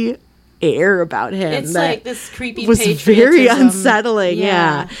creepy air about him. It's like this creepy was very patriotism. Unsettling.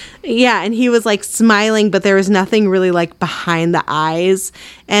 Yeah. And he was like smiling, but there was nothing really like behind the eyes.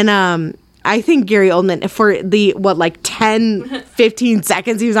 And I think Gary Oldman, for the 10, 15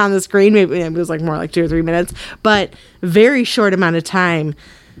 seconds he was on the screen. Maybe it was like more like 2 or 3 minutes, but very short amount of time.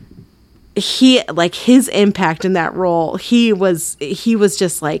 He, like, his impact in that role, he was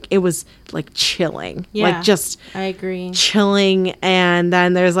just like, it was like chilling. Yeah, like just I agree. Chilling. And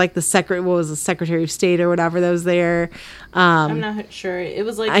then there's like the Secretary of State or whatever that was there. I'm not sure. It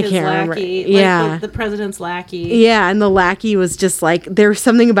was like I his can't lackey. remember. Yeah. Like the president's lackey. Yeah, and the lackey was just like, there's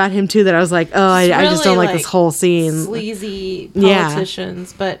something about him too that I was like, oh, I just don't like this whole scene. Sleazy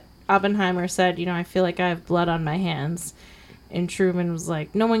politicians. But Oppenheimer said, I feel like I have blood on my hands. And Truman was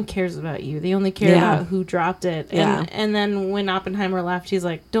like, no one cares about you. They only care about who dropped it. And then when Oppenheimer left, he's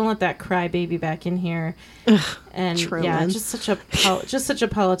like, don't let that crybaby back in here. Ugh, and Truman. just such a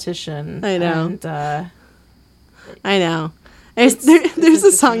politician. I know. And, I know. There's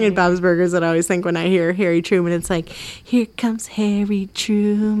a song in Bob's Burgers that I always think when I hear Harry Truman. It's like, here comes Harry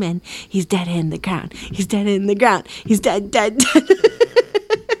Truman. He's dead in the ground. He's dead in the ground. He's dead.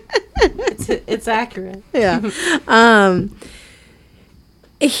 It's accurate. Yeah. I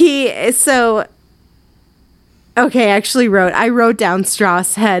wrote down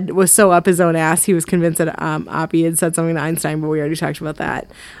Strauss' head was so up his own ass he was convinced that Oppie had said something to Einstein, but we already talked about that.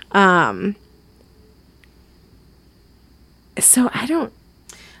 So I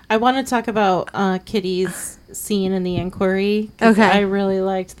want to talk about Kitty's scene in the inquiry. Okay. I really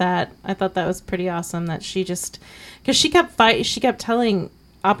liked that. I thought that was pretty awesome that she just, because she kept telling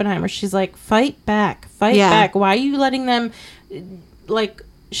Oppenheimer, she's like, fight back. Why are you letting them like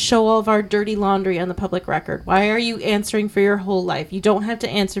show all of our dirty laundry on the public record? Why are you answering for your whole life? You don't have to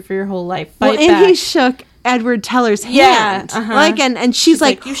answer for your whole life. Fight back. And he shook Edward Teller's hand. Like, and she's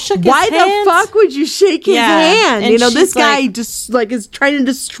like, you shook his why hand? the fuck would you shake his hand? And this guy just like is trying to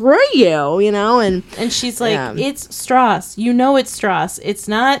destroy you, and she's like, it's Strauss. It's Strauss. It's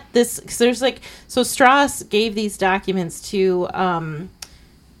not this. So Strauss gave these documents to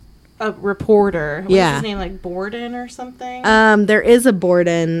a reporter. What's his name? Like Borden or something? There is a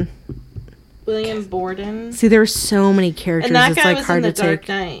Borden. William Borden. See, there are so many characters. And that it's guy like was hard in the to Dark take.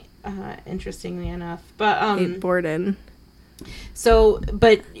 Knight. Interestingly enough, but Borden. So,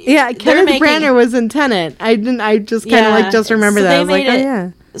 but yeah, Kenneth Branagh was in Tenet. I just kind of just remember that. I was like,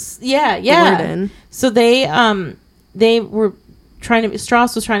 yeah. So they were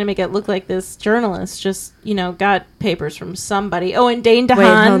Strauss was trying to make it look like this journalist just got papers from somebody. Oh, and Dane DeHaan.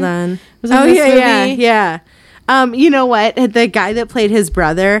 Wait, hold on. Was in this movie. Yeah. You know what? The guy that played his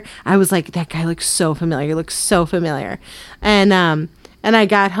brother, I was like, that guy looks so familiar. He looks so familiar. And I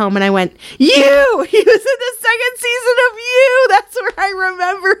got home and I went, he was in the second season of You. That's where I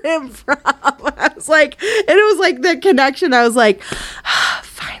remember him from. I was like, and it was like the connection. I was like,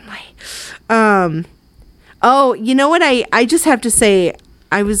 finally. Oh, you know what? I just have to say,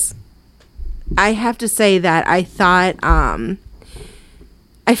 I have to say that I thought,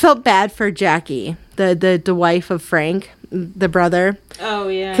 I felt bad for Jackie, the wife of Frank, the brother. Oh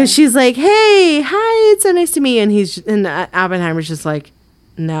yeah, because she's like, "Hey, hi, it's so nice to meet you," and Oppenheimer's just like,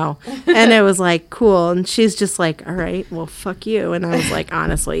 "No," and it was like, "Cool," and she's just like, "All right, well, fuck you," and I was like,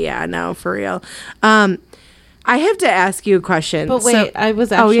 "Honestly, yeah, no, for real." I have to ask you a question. But wait, I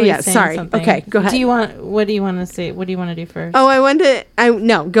was actually saying sorry. something. Okay, go ahead. What do you want to say? What do you want to do first? Oh,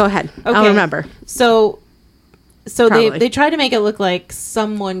 no, go ahead. Okay. I'll remember. So they tried to make it look like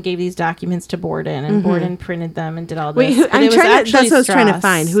someone gave these documents to Borden, and Borden printed them and did all this. Wait, that's what I was trying to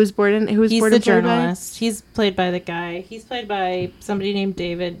find. Who's Borden? He's the Borden journalist. He's played by the guy. He's played by somebody named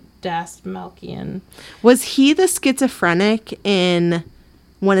David Dastmalchian. Was he the schizophrenic in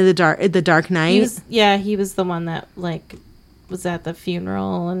one of the Dark Knight? He was the one that was at the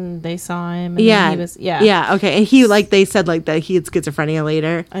funeral and they saw him. And yeah, he was, okay. And he they said that he had schizophrenia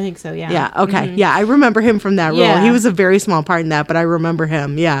later. I think so. Yeah. Yeah. Okay. Mm-hmm. Yeah, I remember him from that role. Yeah. He was a very small part in that, but I remember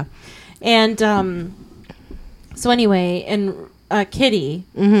him. Yeah. And so anyway, and Kitty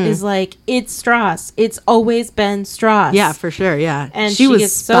is like, it's Strauss. It's always been Strauss. Yeah, for sure. Yeah. And she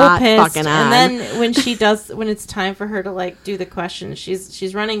gets so pissed. And then when it's time for her to do the question,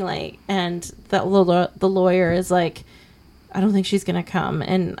 she's running late, and the lawyer is like, I don't think she's gonna come.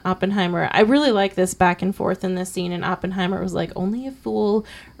 And Oppenheimer, I really like this back and forth in this scene. And Oppenheimer was like, only a fool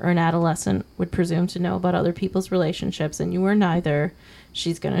or an adolescent would presume to know about other people's relationships, and you are neither.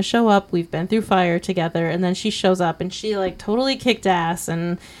 She's gonna show up. We've been through fire together. And then she shows up and she totally kicked ass.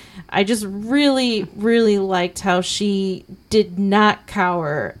 And I just really, really liked how she did not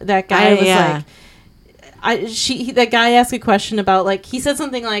cower. That guy was that guy asked a question about he said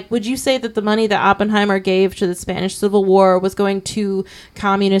something like, would you say that the money that Oppenheimer gave to the Spanish Civil War was going to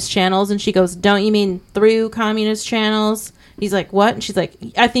communist channels? And she goes, don't you mean through communist channels? He's like, what? And she's like,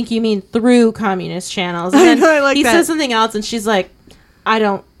 I think you mean through communist channels. And then he says something else, and she's like,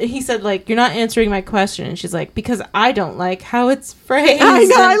 he said, like, you're not answering my question. And she's like, because I don't like how it's phrased. I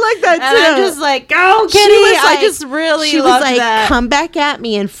know, I like that too. And I'm just like, go, Kitty. I just really love that. Come back at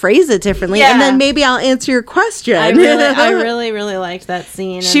me and phrase it differently, and then maybe I'll answer your question. I really, really liked that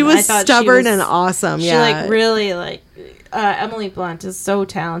scene. She was stubborn and awesome. She really Emily Blunt is so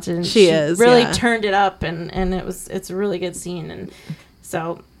talented. And she is really turned it up, and it's a really good scene. And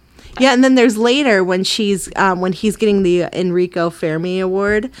so. Yeah, and then there's later when he's getting the Enrico Fermi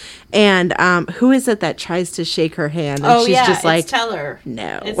Award, and who is it that tries to shake her hand? And she's just like, Teller.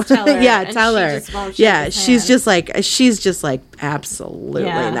 No, it's Teller. Yeah, Teller. She's just like absolutely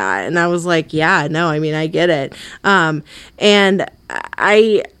not. And I was like, yeah, no, I mean, I get it. And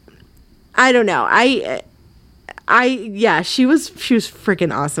I don't know. She was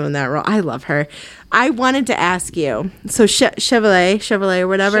freaking awesome in that role. I love her. I wanted to ask you, so Chevalier or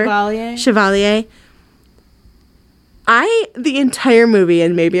whatever. Chevalier. The entire movie,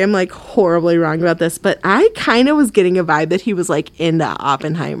 and maybe I'm like horribly wrong about this, but I kind of was getting a vibe that he was like into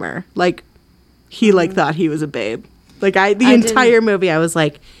Oppenheimer. Like, he like thought he was a babe. Like, the entire movie, I was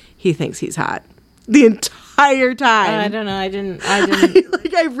like, he thinks he's hot. The entire time. I don't know. I didn't.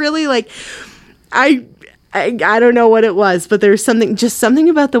 I don't know what it was, but there's something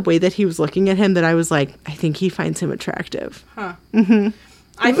about the way that he was looking at him that I was like, I think he finds him attractive. Huh. Mm-hmm.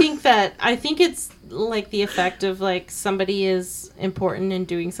 I think it's like the effect of like somebody is important and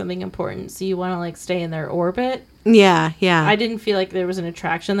doing something important, so you want to like stay in their orbit. Yeah. I didn't feel like there was an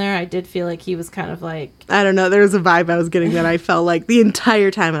attraction there. I did feel like he was kind of like, I don't know. There was a vibe I was getting that I felt like the entire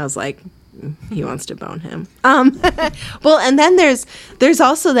time I was like, he wants to bone him. Well, and then there's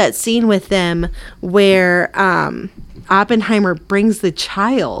also that scene with them where Oppenheimer brings the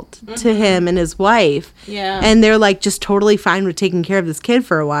child to him and his wife. Yeah. And they're like just totally fine with taking care of this kid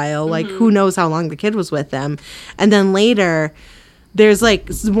for a while. Like, who knows how long the kid was with them. And then later, there's like,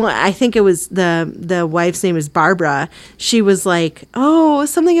 I think it was the wife's name is Barbara. She was like, oh,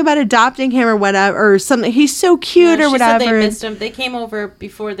 something about adopting him or whatever, or something. He's so cute or whatever. Said they missed him. They came over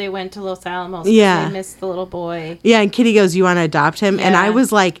before they went to Los Alamos. Yeah. They missed the little boy. Yeah. And Kitty goes, you want to adopt him? Yeah. And I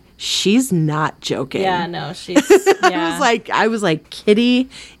was like, she's not joking. Yeah, no, she's, yeah. I was like, Kitty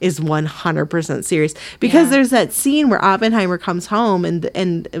is 100% serious. Because there's that scene where Oppenheimer comes home and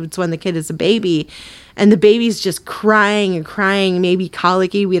it's when the kid is a baby. And the baby's just crying and crying, maybe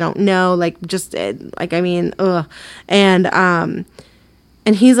colicky, we don't know. Like, just, like, I mean, ugh. And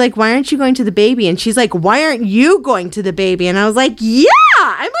he's like, why aren't you going to the baby? And she's like, why aren't you going to the baby? And I was like, yeah!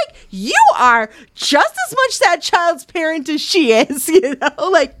 I'm like, you are just as much that child's parent as she is, you know?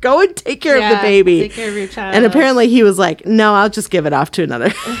 Like, go and take care of the baby. Take care of your child. And apparently he was like, no, I'll just give it off to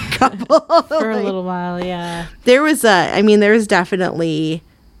another couple. For a little while, yeah. There was definitely...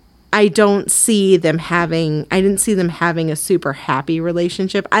 I didn't see them having a super happy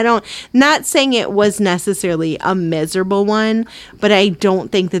relationship. Not saying it was necessarily a miserable one, but I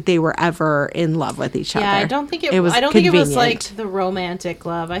don't think that they were ever in love with each other. Yeah, I don't think it was like the romantic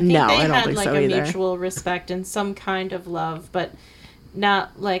love. I think they had like a mutual respect and some kind of love, but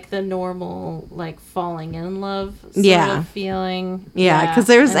not like the normal like falling in love sort of feeling. Yeah, because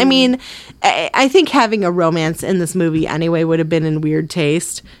there's, I think having a romance in this movie anyway would have been in weird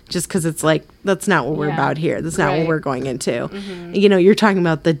taste, just because it's like, that's not what we're about here. That's not what we're going into. Mm-hmm. You know, you're talking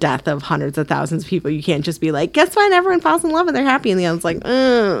about the death of hundreds of thousands of people. You can't just be like, guess what? Everyone falls in love and they're happy. And the end, it's like,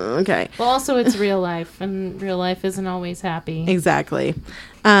 okay. Well, also it's real life, and real life isn't always happy. Exactly.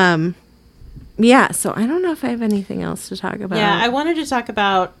 Yeah, so I don't know if I have anything else to talk about. Yeah,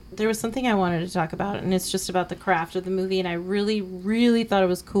 there was something I wanted to talk about, and it's just about the craft of the movie, and I really, really thought it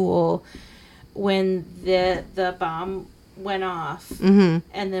was cool when the bomb went off, and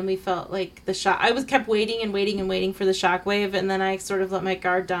then we felt like the shock. I kept waiting and waiting and waiting for the shockwave, and then I sort of let my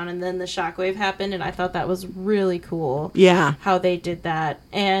guard down, and then the shockwave happened, and I thought that was really cool. Yeah, how they did that,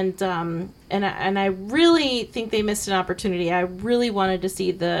 and I really think they missed an opportunity. I really wanted to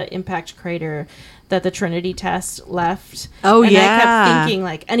see the impact crater that the Trinity test left. Oh, and I kept thinking,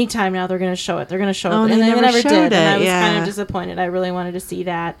 like, anytime now they're going to show it. They're going to show it. And they never did. And I was kind of disappointed. I really wanted to see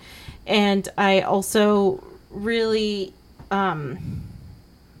that. And I also really... what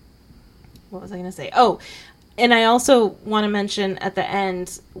was I going to say? Oh, and I also want to mention at the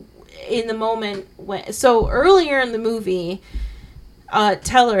end, in the moment when... So earlier in the movie...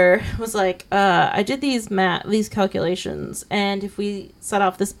 Teller was like, I did these calculations, and if we set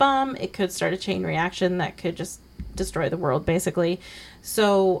off this bomb, it could start a chain reaction that could just destroy the world, basically.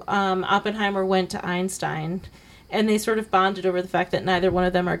 So Oppenheimer went to Einstein, and they sort of bonded over the fact that neither one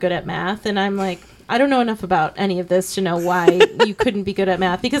of them are good at math. And I'm like, I don't know enough about any of this to know why you couldn't be good at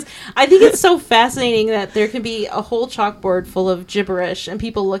math, because I think it's so fascinating that there can be a whole chalkboard full of gibberish and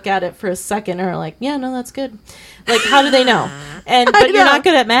people look at it for a second and are like, yeah, no, that's good. Like, how do they know? But you're not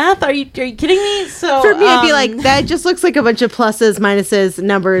good at math? Are you kidding me? So for me, it'd be like, that just looks like a bunch of pluses, minuses,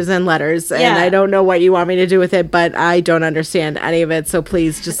 numbers, and letters, and I don't know what you want me to do with it, but I don't understand any of it. So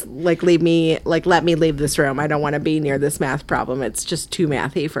please just let me leave this room. I don't want to be near this math problem. It's just too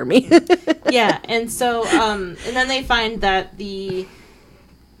mathy for me. Yeah, and so and then they find that the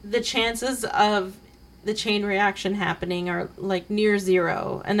chances of the chain reaction happening are like near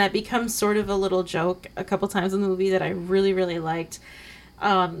zero, and that becomes sort of a little joke a couple times in the movie that I really, really liked.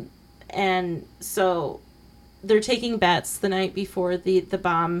 And so they're taking bets the night before the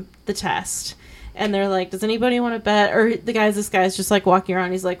test, and they're like, does anybody want to bet? Or this guy's just like walking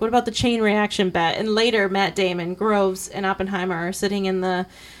around, he's like, what about the chain reaction bet? And later Matt Damon, Groves, and Oppenheimer are sitting in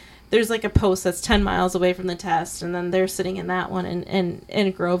there's like a post that's 10 miles away from the test, and then they're sitting in that one,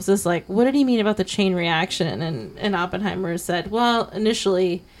 and Groves is like, what did he mean about the chain reaction? And Oppenheimer said, well,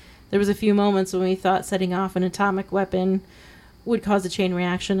 initially there was a few moments when we thought setting off an atomic weapon would cause a chain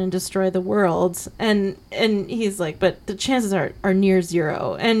reaction and destroy the world, and he's like, but the chances are near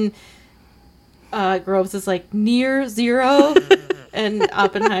zero. And Groves is like, near zero? And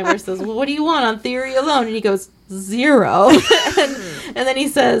Oppenheimer says, well, what do you want on theory alone? And he goes, zero. and then he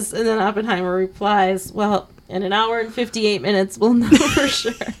says, and then Oppenheimer replies, well, in an hour and 58 minutes, we'll know for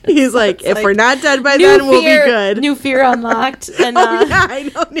sure. He's like, if we're not dead by then, we'll be good. New fear unlocked. And, I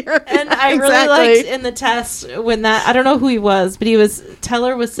know. And I really liked in the test when I don't know who he was, but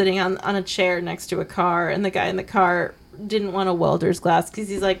Teller was sitting on a chair next to a car, and the guy in the car didn't want a welder's glass because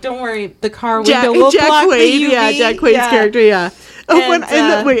he's like, don't worry, the car window will block the UV. Yeah, Jack Quaid's character, yeah. Oh,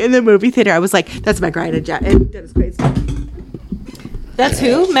 in the movie theater, I was like, that's Meg Ryan and Dennis Quaid's son. That's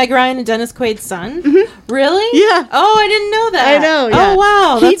who? Meg Ryan and Dennis Quaid's son? Mm-hmm. Really? Yeah. Oh, I didn't know that. I know, yeah. Oh,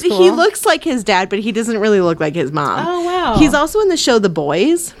 wow, that's cool. He looks like his dad, but he doesn't really look like his mom. Oh, wow. He's also in the show The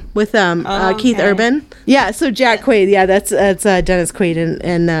Boys with Keith Urban. Yeah, so Jack Quaid, yeah, that's Dennis Quaid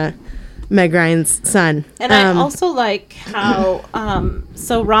and Meg Ryan's son. And I also like how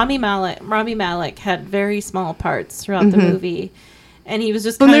so Rami Malek had very small parts throughout the movie, and he was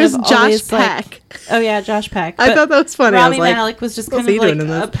just kind of always Peck. Like, oh yeah, Josh Peck. I thought that was funny. Rami Malek was just kind of like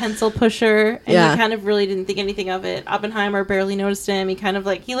a pencil pusher, and he kind of really didn't think anything of it. Oppenheimer barely noticed him. He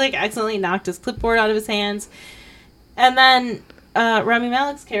accidentally knocked his clipboard out of his hands, and then Rami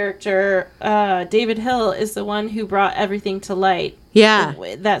Malek's character, David Hill, is the one who brought everything to light. Yeah.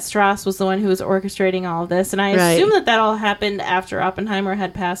 That Strauss was the one who was orchestrating all of this. And I assume that all happened after Oppenheimer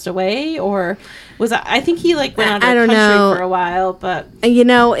had passed away, or I think he went out of the country for a while, but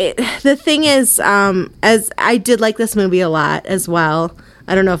the thing is, as I did like this movie a lot as well.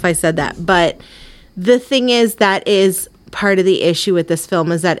 I don't know if I said that, but the thing is, that is part of the issue with this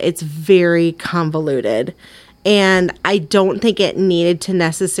film, is that it's very convoluted. And I don't think it needed to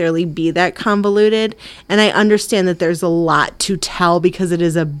necessarily be that convoluted. And I understand that there's a lot to tell because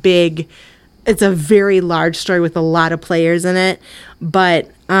it's a very large story with a lot of players in it.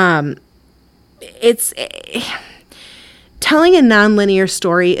 But telling a nonlinear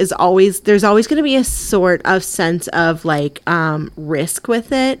story there's always going to be a sort of sense of risk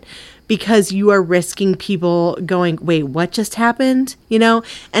with it. Because you are risking people going, wait, what just happened? And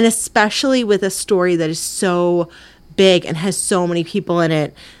especially with a story that is so big and has so many people in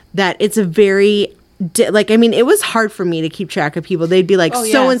it, that it's a very, it was hard for me to keep track of people. They'd be like,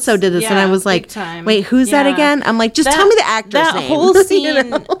 so-and-so did this. And I was like, wait, who's that again? I'm like, tell me the actor's name. That whole scene,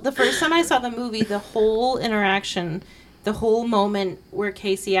 the first time I saw the movie, the whole interaction, the whole moment where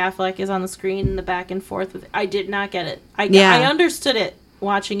Casey Affleck is on the screen and the back and forth, I did not get it. I understood it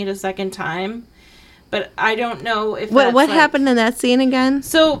watching it a second time, but I don't know if what happened in that scene again.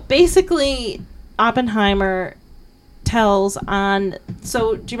 So basically, Oppenheimer tells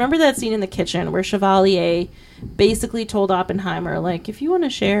so do you remember that scene in the kitchen where Chevalier basically told Oppenheimer, if you want to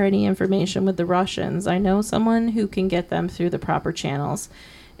share any information with the Russians, I know someone who can get them through the proper channels.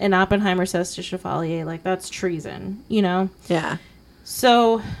 And Oppenheimer says to Chevalier, that's treason, Yeah.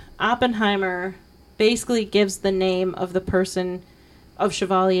 So Oppenheimer basically gives the name of the person, of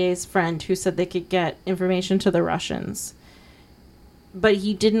Chevalier's friend, who said they could get information to the Russians. But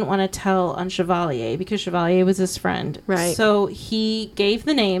he didn't want to tell on Chevalier because Chevalier was his friend. Right. So he gave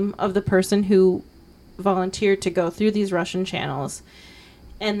the name of the person who volunteered to go through these Russian channels.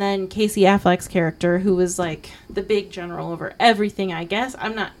 And then Casey Affleck's character, who was the big general over everything, I guess.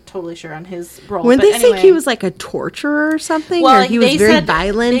 I'm not totally sure on his role. When they think he was a torturer or something? Or he was very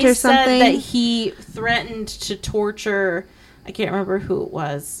violent or something? Said that he threatened to torture I can't remember who it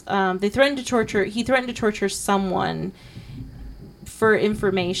was. He threatened to torture someone for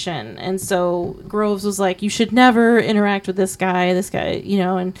information. And so Groves was like, you should never interact with this guy,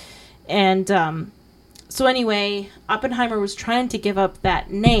 so anyway, Oppenheimer was trying to give up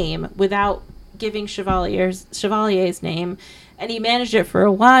that name without giving Chevalier's name, and he managed it for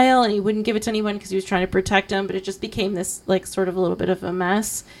a while, and he wouldn't give it to anyone because he was trying to protect him, but it just became this, like, sort of a little bit of a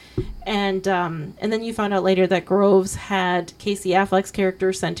mess. And then you found out later that Groves had Casey Affleck's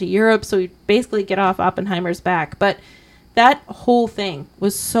character sent to Europe, so he'd basically get off Oppenheimer's back. But that whole thing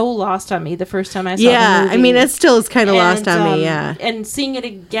was so lost on me the first time I saw the movie. Yeah, I mean, it still is kind of lost on me, yeah. And seeing it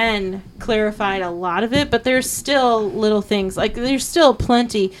again clarified a lot of it, but there's still little things. Like, there's still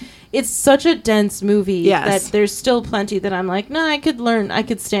plenty. It's such a dense movie that there's still plenty that I'm like, no, I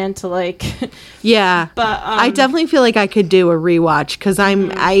could stand to, like... Yeah. But I definitely feel like I could do a rewatch, because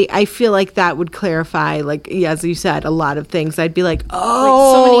I feel like that would clarify, like, as you said, a lot of things. I'd be like,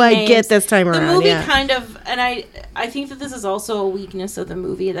 oh, like, I get this time around. The movie kind of... And I think that this is also a weakness of the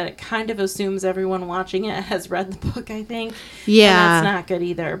movie, that it kind of assumes everyone watching it has read the book, I think. Yeah. And that's not good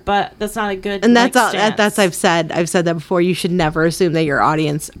either. But that's not a good, and that's all. That's I've said that before. You should never assume that your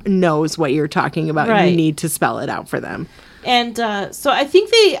audience knows what you're talking about. Right. You need to spell it out for them. And so I think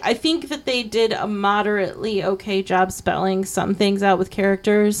that they did a moderately okay job spelling some things out with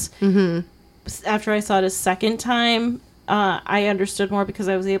characters. Mm-hmm. After I saw it a second time, I understood more because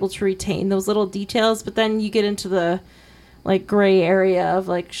I was able to retain those little details. But then you get into the, like, gray area of,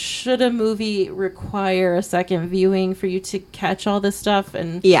 like, should a movie require a second viewing for you to catch all this stuff?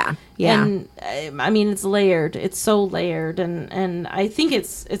 And yeah. And I mean, it's layered. It's so layered, and I think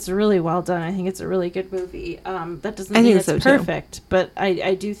it's really well done. I think it's a really good movie. That doesn't mean it's perfect, too. But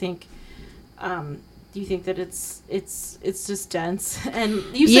I do think. Do you think that it's just dense? And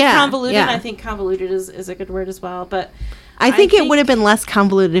you said convoluted. Yeah. I think convoluted is a good word as well. But I think it would have been less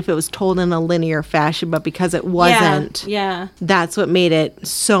convoluted if it was told in a linear fashion, but because it wasn't, that's what made it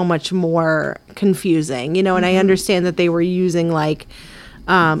so much more confusing. And I understand that they were using, like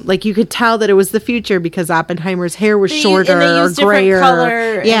you could tell that it was the future because Oppenheimer's hair was shorter or grayer.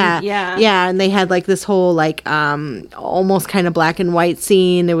 Color and they had, like, this whole, like, almost kind of black and white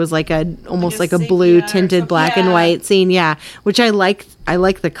scene. It was like almost like a blue tinted black and white scene. Yeah, which I like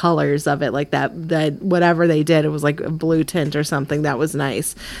the colors of it, like that whatever they did, it was like a blue tint or something. That was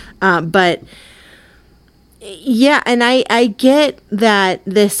nice. But yeah, and I get that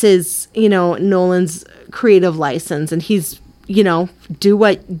this is, Nolan's creative license, and he's, do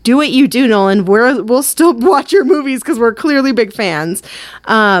what you do, Nolan. We'll still watch your movies because we're clearly big fans.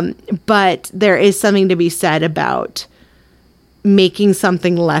 But there is something to be said about making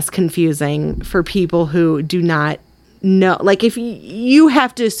something less confusing for people who do not know. Like, if you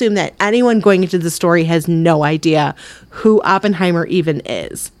have to assume that anyone going into the story has no idea who Oppenheimer even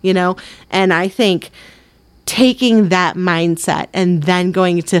is, And I think taking that mindset and then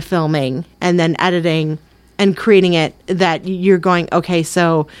going to filming and then editing and creating it, that you're going, okay,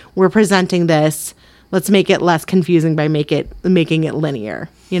 so we're presenting this, let's make it less confusing by making it linear,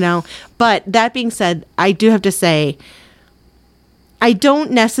 But that being said, I do have to say, I don't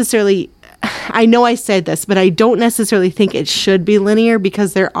necessarily, I know I said this, but I don't necessarily think it should be linear,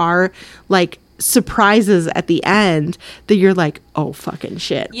 because there are, like, surprises at the end that you're like, oh, fucking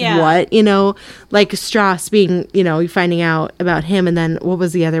shit. Yeah. What? Like Strauss being, finding out about him, and then what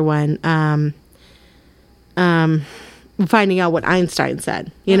was the other one? Finding out what Einstein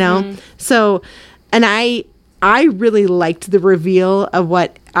said, So, and I really liked the reveal of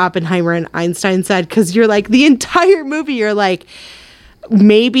what Oppenheimer and Einstein said, because you're like, the entire movie, you're like,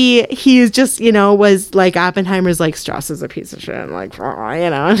 maybe he is just, was like, Oppenheimer's like, Strauss is a piece of shit, like,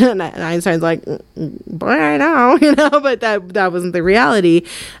 and Einstein's like, boy, I know, but that wasn't the reality.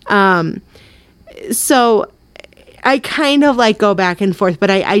 So I kind of, like, go back and forth,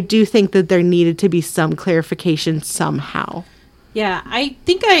 but I do think that there needed to be some clarification somehow. Yeah, I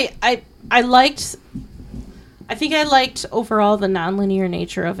think I liked overall the nonlinear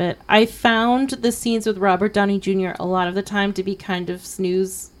nature of it. I found the scenes with Robert Downey Jr. a lot of the time to be kind of a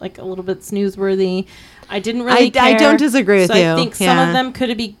little bit snooze-worthy. I didn't really care. I don't disagree with you. I think some of them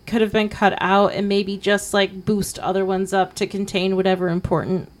could have been cut out and maybe just, like, boost other ones up to contain whatever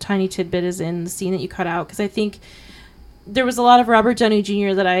important tiny tidbit is in the scene that you cut out. Because I think there was a lot of Robert Downey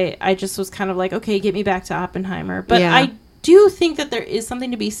Jr. that I just was kind of like, okay, get me back to Oppenheimer. But I do think that there is something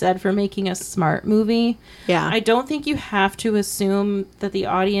to be said for making a smart movie. Yeah. I don't think you have to assume that the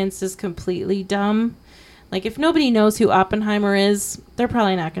audience is completely dumb. Like, if nobody knows who Oppenheimer is, they're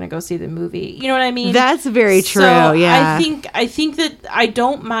probably not going to go see the movie. You know what I mean? That's very true. So yeah. I think that I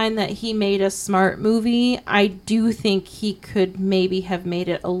don't mind that he made a smart movie. I do think he could maybe have made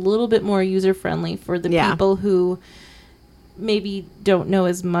it a little bit more user friendly for the people who maybe don't know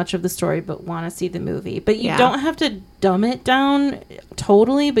as much of the story but want to see the movie. But you don't have to dumb it down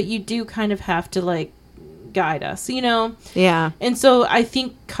totally, but you do kind of have to, like, guide us, you know? Yeah. And so I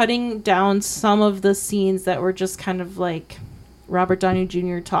think cutting down some of the scenes that were just kind of like Robert Downey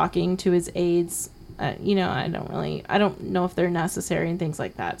Jr. talking to his aides, you know, I don't know if they're necessary and things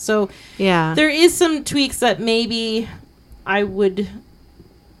like that. So there is some tweaks that maybe would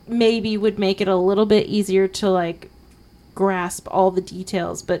make it a little bit easier to, like, grasp all the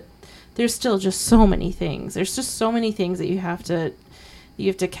details, but there's still just so many things. There's just so many things that you have to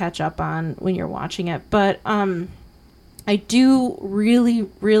catch up on when you're watching it. But I do really,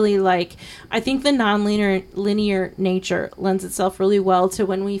 really like, I think the linear nature lends itself really well to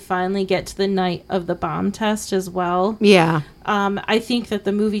when we finally get to the night of the bomb test as well. Yeah. I think that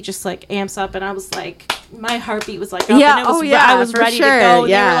the movie just, like, amps up, and I was like, my heartbeat was like, up, and it was, I was ready to go.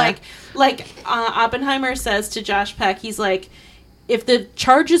 And they were like Oppenheimer says to Josh Peck, he's like, if the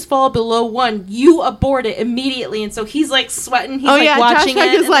charges fall below 1, you abort it immediately. And so he's, like, sweating. He's watching Josh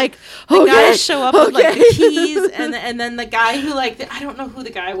Peck it. Is like, the guys show up with, like, the keys, and then the guy who, like, I don't know who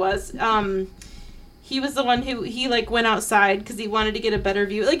the guy was. He was the one who he, like, went outside because he wanted to get a better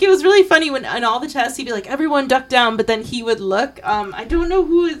view. Like, it was really funny when in all the tests he'd be like, everyone duck down, but then he would look. I don't know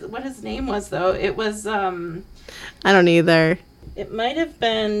what his name was, though. It was I don't either. It might have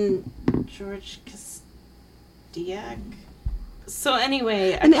been George Kostiak. So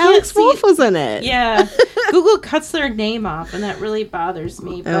anyway, and Alex Wolff was in it. Yeah, Google cuts their name off, and that really bothers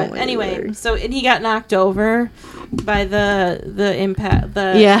me. But anyway, Lord. And he got knocked over by the impact.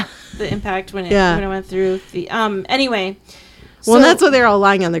 The impact when it went through the anyway. Well, that's why they're all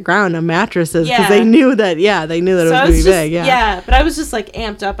lying on the ground on mattresses because they knew that. Yeah, they knew that it was going to be big. Yeah, yeah. But I was just, like,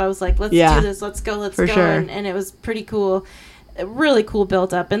 amped up. I was like, let's do this. Let's go. Let's go. Sure. And it was pretty cool. Really cool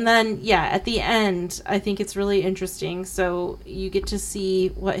build up. And then at the end I think it's really interesting. So you get to see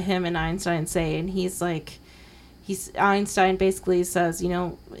what him and Einstein say, and Einstein basically says, you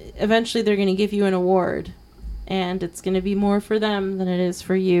know, eventually they're going to give you an award, and it's going to be more for them than it is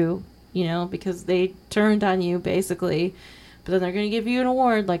for you, you know, because they turned on you basically, but then they're going to give you an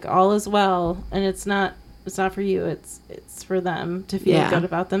award, like, all is well, and it's not for you, it's for them to feel good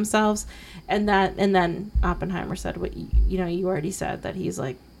about themselves. And then Oppenheimer said what you already said, that he's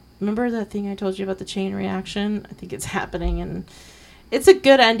like, remember that thing I told you about the chain reaction? I think it's happening, and it's a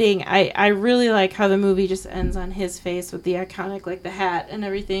good ending. I really like how the movie just ends on his face with the iconic, like, the hat and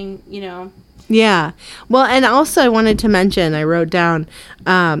everything, you know. Yeah. Well, and also I wanted to mention, I wrote down,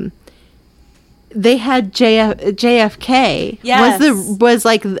 they had JFK. Yes. was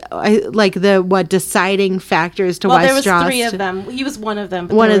like the what deciding factors to why Strauss. There was 3 of them. He was one of them.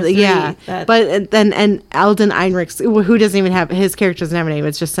 But one of the But then and Alden Ehrenreich, who doesn't even have his character doesn't have a name.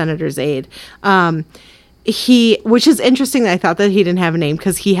 It's just Senator's aide. Which is interesting that I thought that he didn't have a name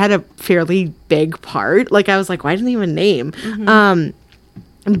because he had a fairly big part. Like, I was like, why didn't he have a name?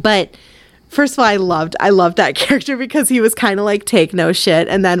 Mm-hmm. But first of all, I loved that character because he was kind of like take no shit.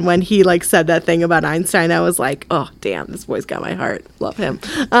 And then when he, like, said that thing about Einstein, I was like, oh damn, this boy's got my heart. Love him.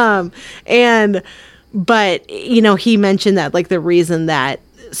 But you know, he mentioned that, like, the reason that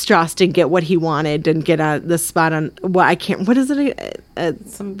Strauss didn't get what he wanted, didn't get the spot on what is it?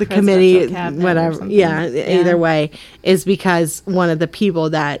 The committee, whatever. Yeah, either way, is because one of the people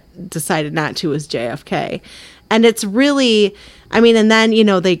that decided not to was JFK. And it's really, I mean, and then, you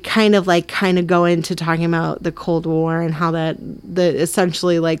know, they kind of go into talking about the Cold War and how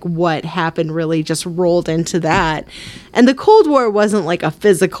essentially, like, what happened really just rolled into that. And the Cold War wasn't like a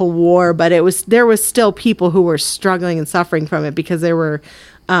physical war, but there was still people who were struggling and suffering from it because there was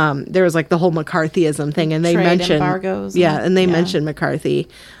like the whole McCarthyism thing, and they mentioned embargoes. And they mentioned McCarthy.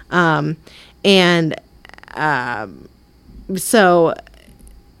 So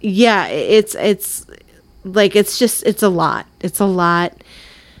yeah, it's like, it's a lot,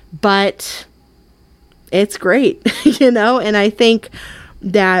 but it's great, you know? And I think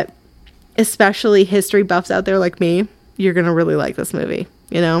that especially history buffs out there like me, you're going to really like this movie,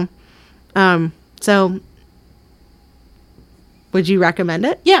 you know? So would you recommend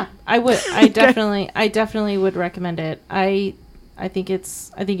it? Yeah, I would. I definitely would recommend it. I think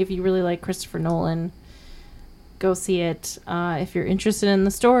if you really like Christopher Nolan, go see it. If you're interested in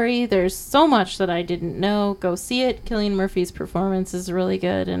the story, there's so much that I didn't know. Go see it. Cillian Murphy's performance is really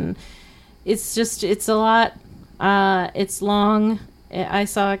good, and it's a lot. It's long. I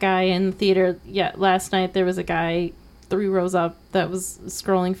saw a guy in the theater. Yeah, last night there was a guy 3 rows up that was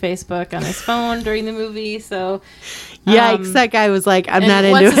scrolling Facebook on his phone during the movie. So, yikes! That guy was like, "I'm not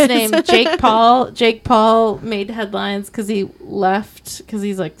into it." What's his name? Jake Paul. Jake Paul made headlines because he left because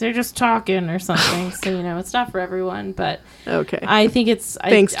he's like, they're just talking or something. So it's not for everyone, but okay. I think it's.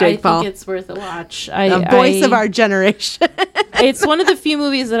 Thanks, Jake Paul. I think it's worth a watch. The voice of our generation. It's one of the few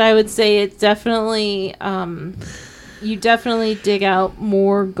movies that I would say it definitely. You definitely dig out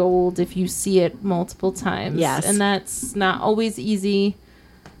more gold if you see it multiple times. Yes. And that's not always easy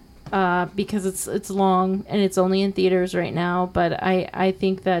because it's long and it's only in theaters right now. But I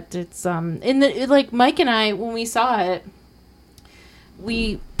think that it's like Mike and I, when we saw it,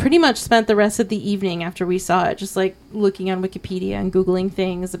 we pretty much spent the rest of the evening after we saw it just like looking on Wikipedia and Googling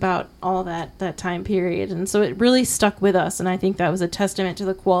things about all that time period. And so it really stuck with us. And I think that was a testament to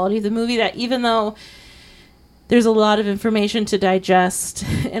the quality of the movie, that even though there's a lot of information to digest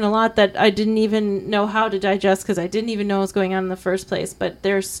and a lot that I didn't even know how to digest because I didn't even know what was going on in the first place. But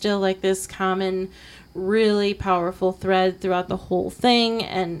there's still like this common, really powerful thread throughout the whole thing.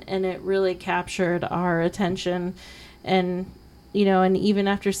 And it really captured our attention. And, and even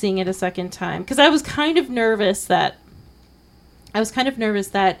after seeing it a second time, because I was kind of nervous that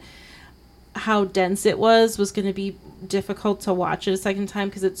how dense it was going to be difficult to watch it a second time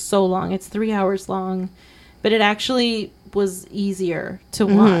because it's so long. It's 3 hours long. But it actually was easier to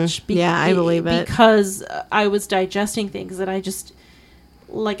watch. I believe it. Because I was digesting things that I just,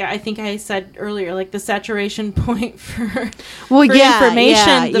 like I think I said earlier, like the saturation point for information.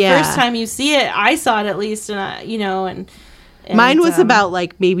 The first time you see it, I saw it at least, and mine was about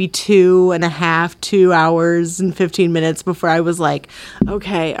like maybe 2 hours and 15 minutes before I was like,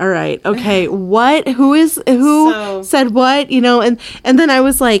 okay, all right, okay, what? Who said what? And then I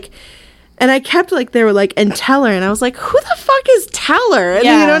was like. And I kept like, they were like, and Teller. And I was like, who the fuck is Teller? And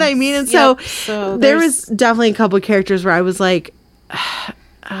you know what I mean? And so there was definitely a couple of characters where I was like,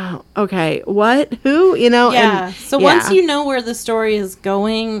 oh, okay, what? Who? Yeah. And, once you know where the story is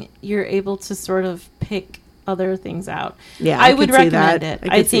going, you're able to sort of pick other things out. Yeah, I would recommend it.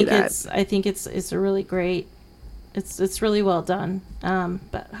 I think it's a really great. It's really well done.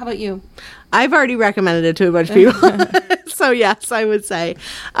 But how about you? I've already recommended it to a bunch of people. So yes, I would say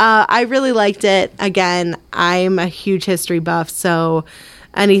I really liked it. Again, I'm a huge history buff, so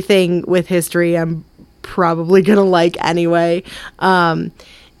anything with history I'm probably going to like anyway. And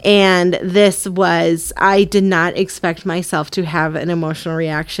I did not expect myself to have an emotional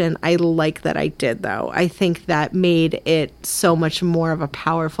reaction. I like that I did, though. I think that made it so much more of a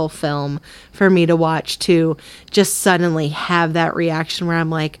powerful film for me to watch, to just suddenly have that reaction where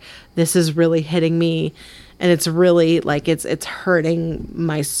I'm like, this is really hitting me. And it's really like, it's hurting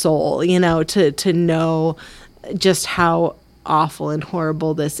my soul, to know just how awful and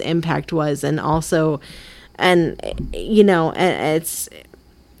horrible this impact was. And also,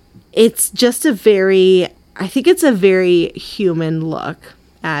 it's just I think it's a very human look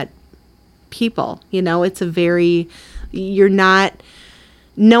at people. It's a very,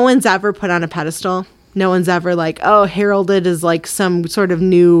 no one's ever put on a pedestal. No one's ever like, oh, heralded as like some sort of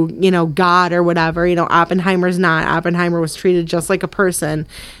new, God or whatever. Oppenheimer's not. Oppenheimer was treated just like a person.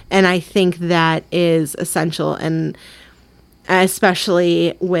 And I think that is essential. And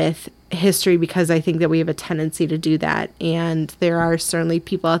especially with history, because I think that we have a tendency to do that. And there are certainly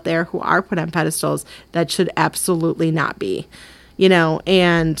people out there who are put on pedestals that should absolutely not be,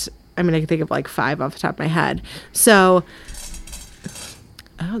 and I mean, I can think of like 5 off the top of my head. So,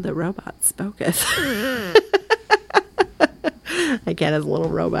 oh, the robot spoketh. My cat has a little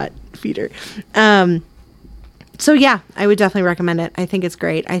robot feeder. So yeah, I would definitely recommend it. I think it's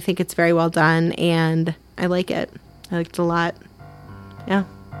great. I think it's very well done, and I like it. I liked it a lot. Yeah.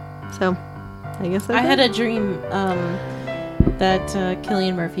 So, I guess I had a dream that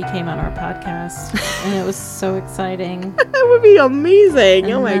Cillian Murphy came on our podcast, and it was so exciting. That would be amazing.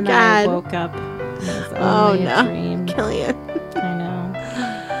 And oh my God. I woke up. And it was only a dream. Cillian. I know.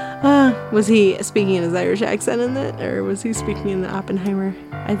 Was he speaking in his Irish accent in it, or was he speaking in the Oppenheimer?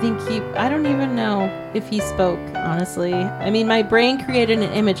 I think I don't even know if he spoke, honestly. I mean, my brain created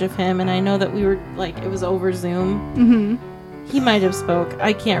an image of him, and I know that we were, like, it was over Zoom. Mm-hmm. He might have spoke.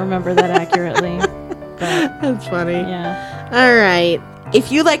 I can't remember that accurately. But, that's funny. Yeah. All right.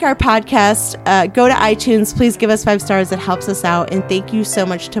 If you like our podcast, go to iTunes. Please give us 5 stars. It helps us out. And thank you so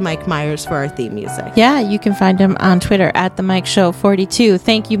much to Mike Myers for our theme music. Yeah, you can find him on Twitter at The Mike Show 42.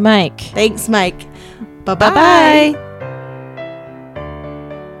 Thank you, Mike. Thanks, Mike. Bye-bye. Bye-bye.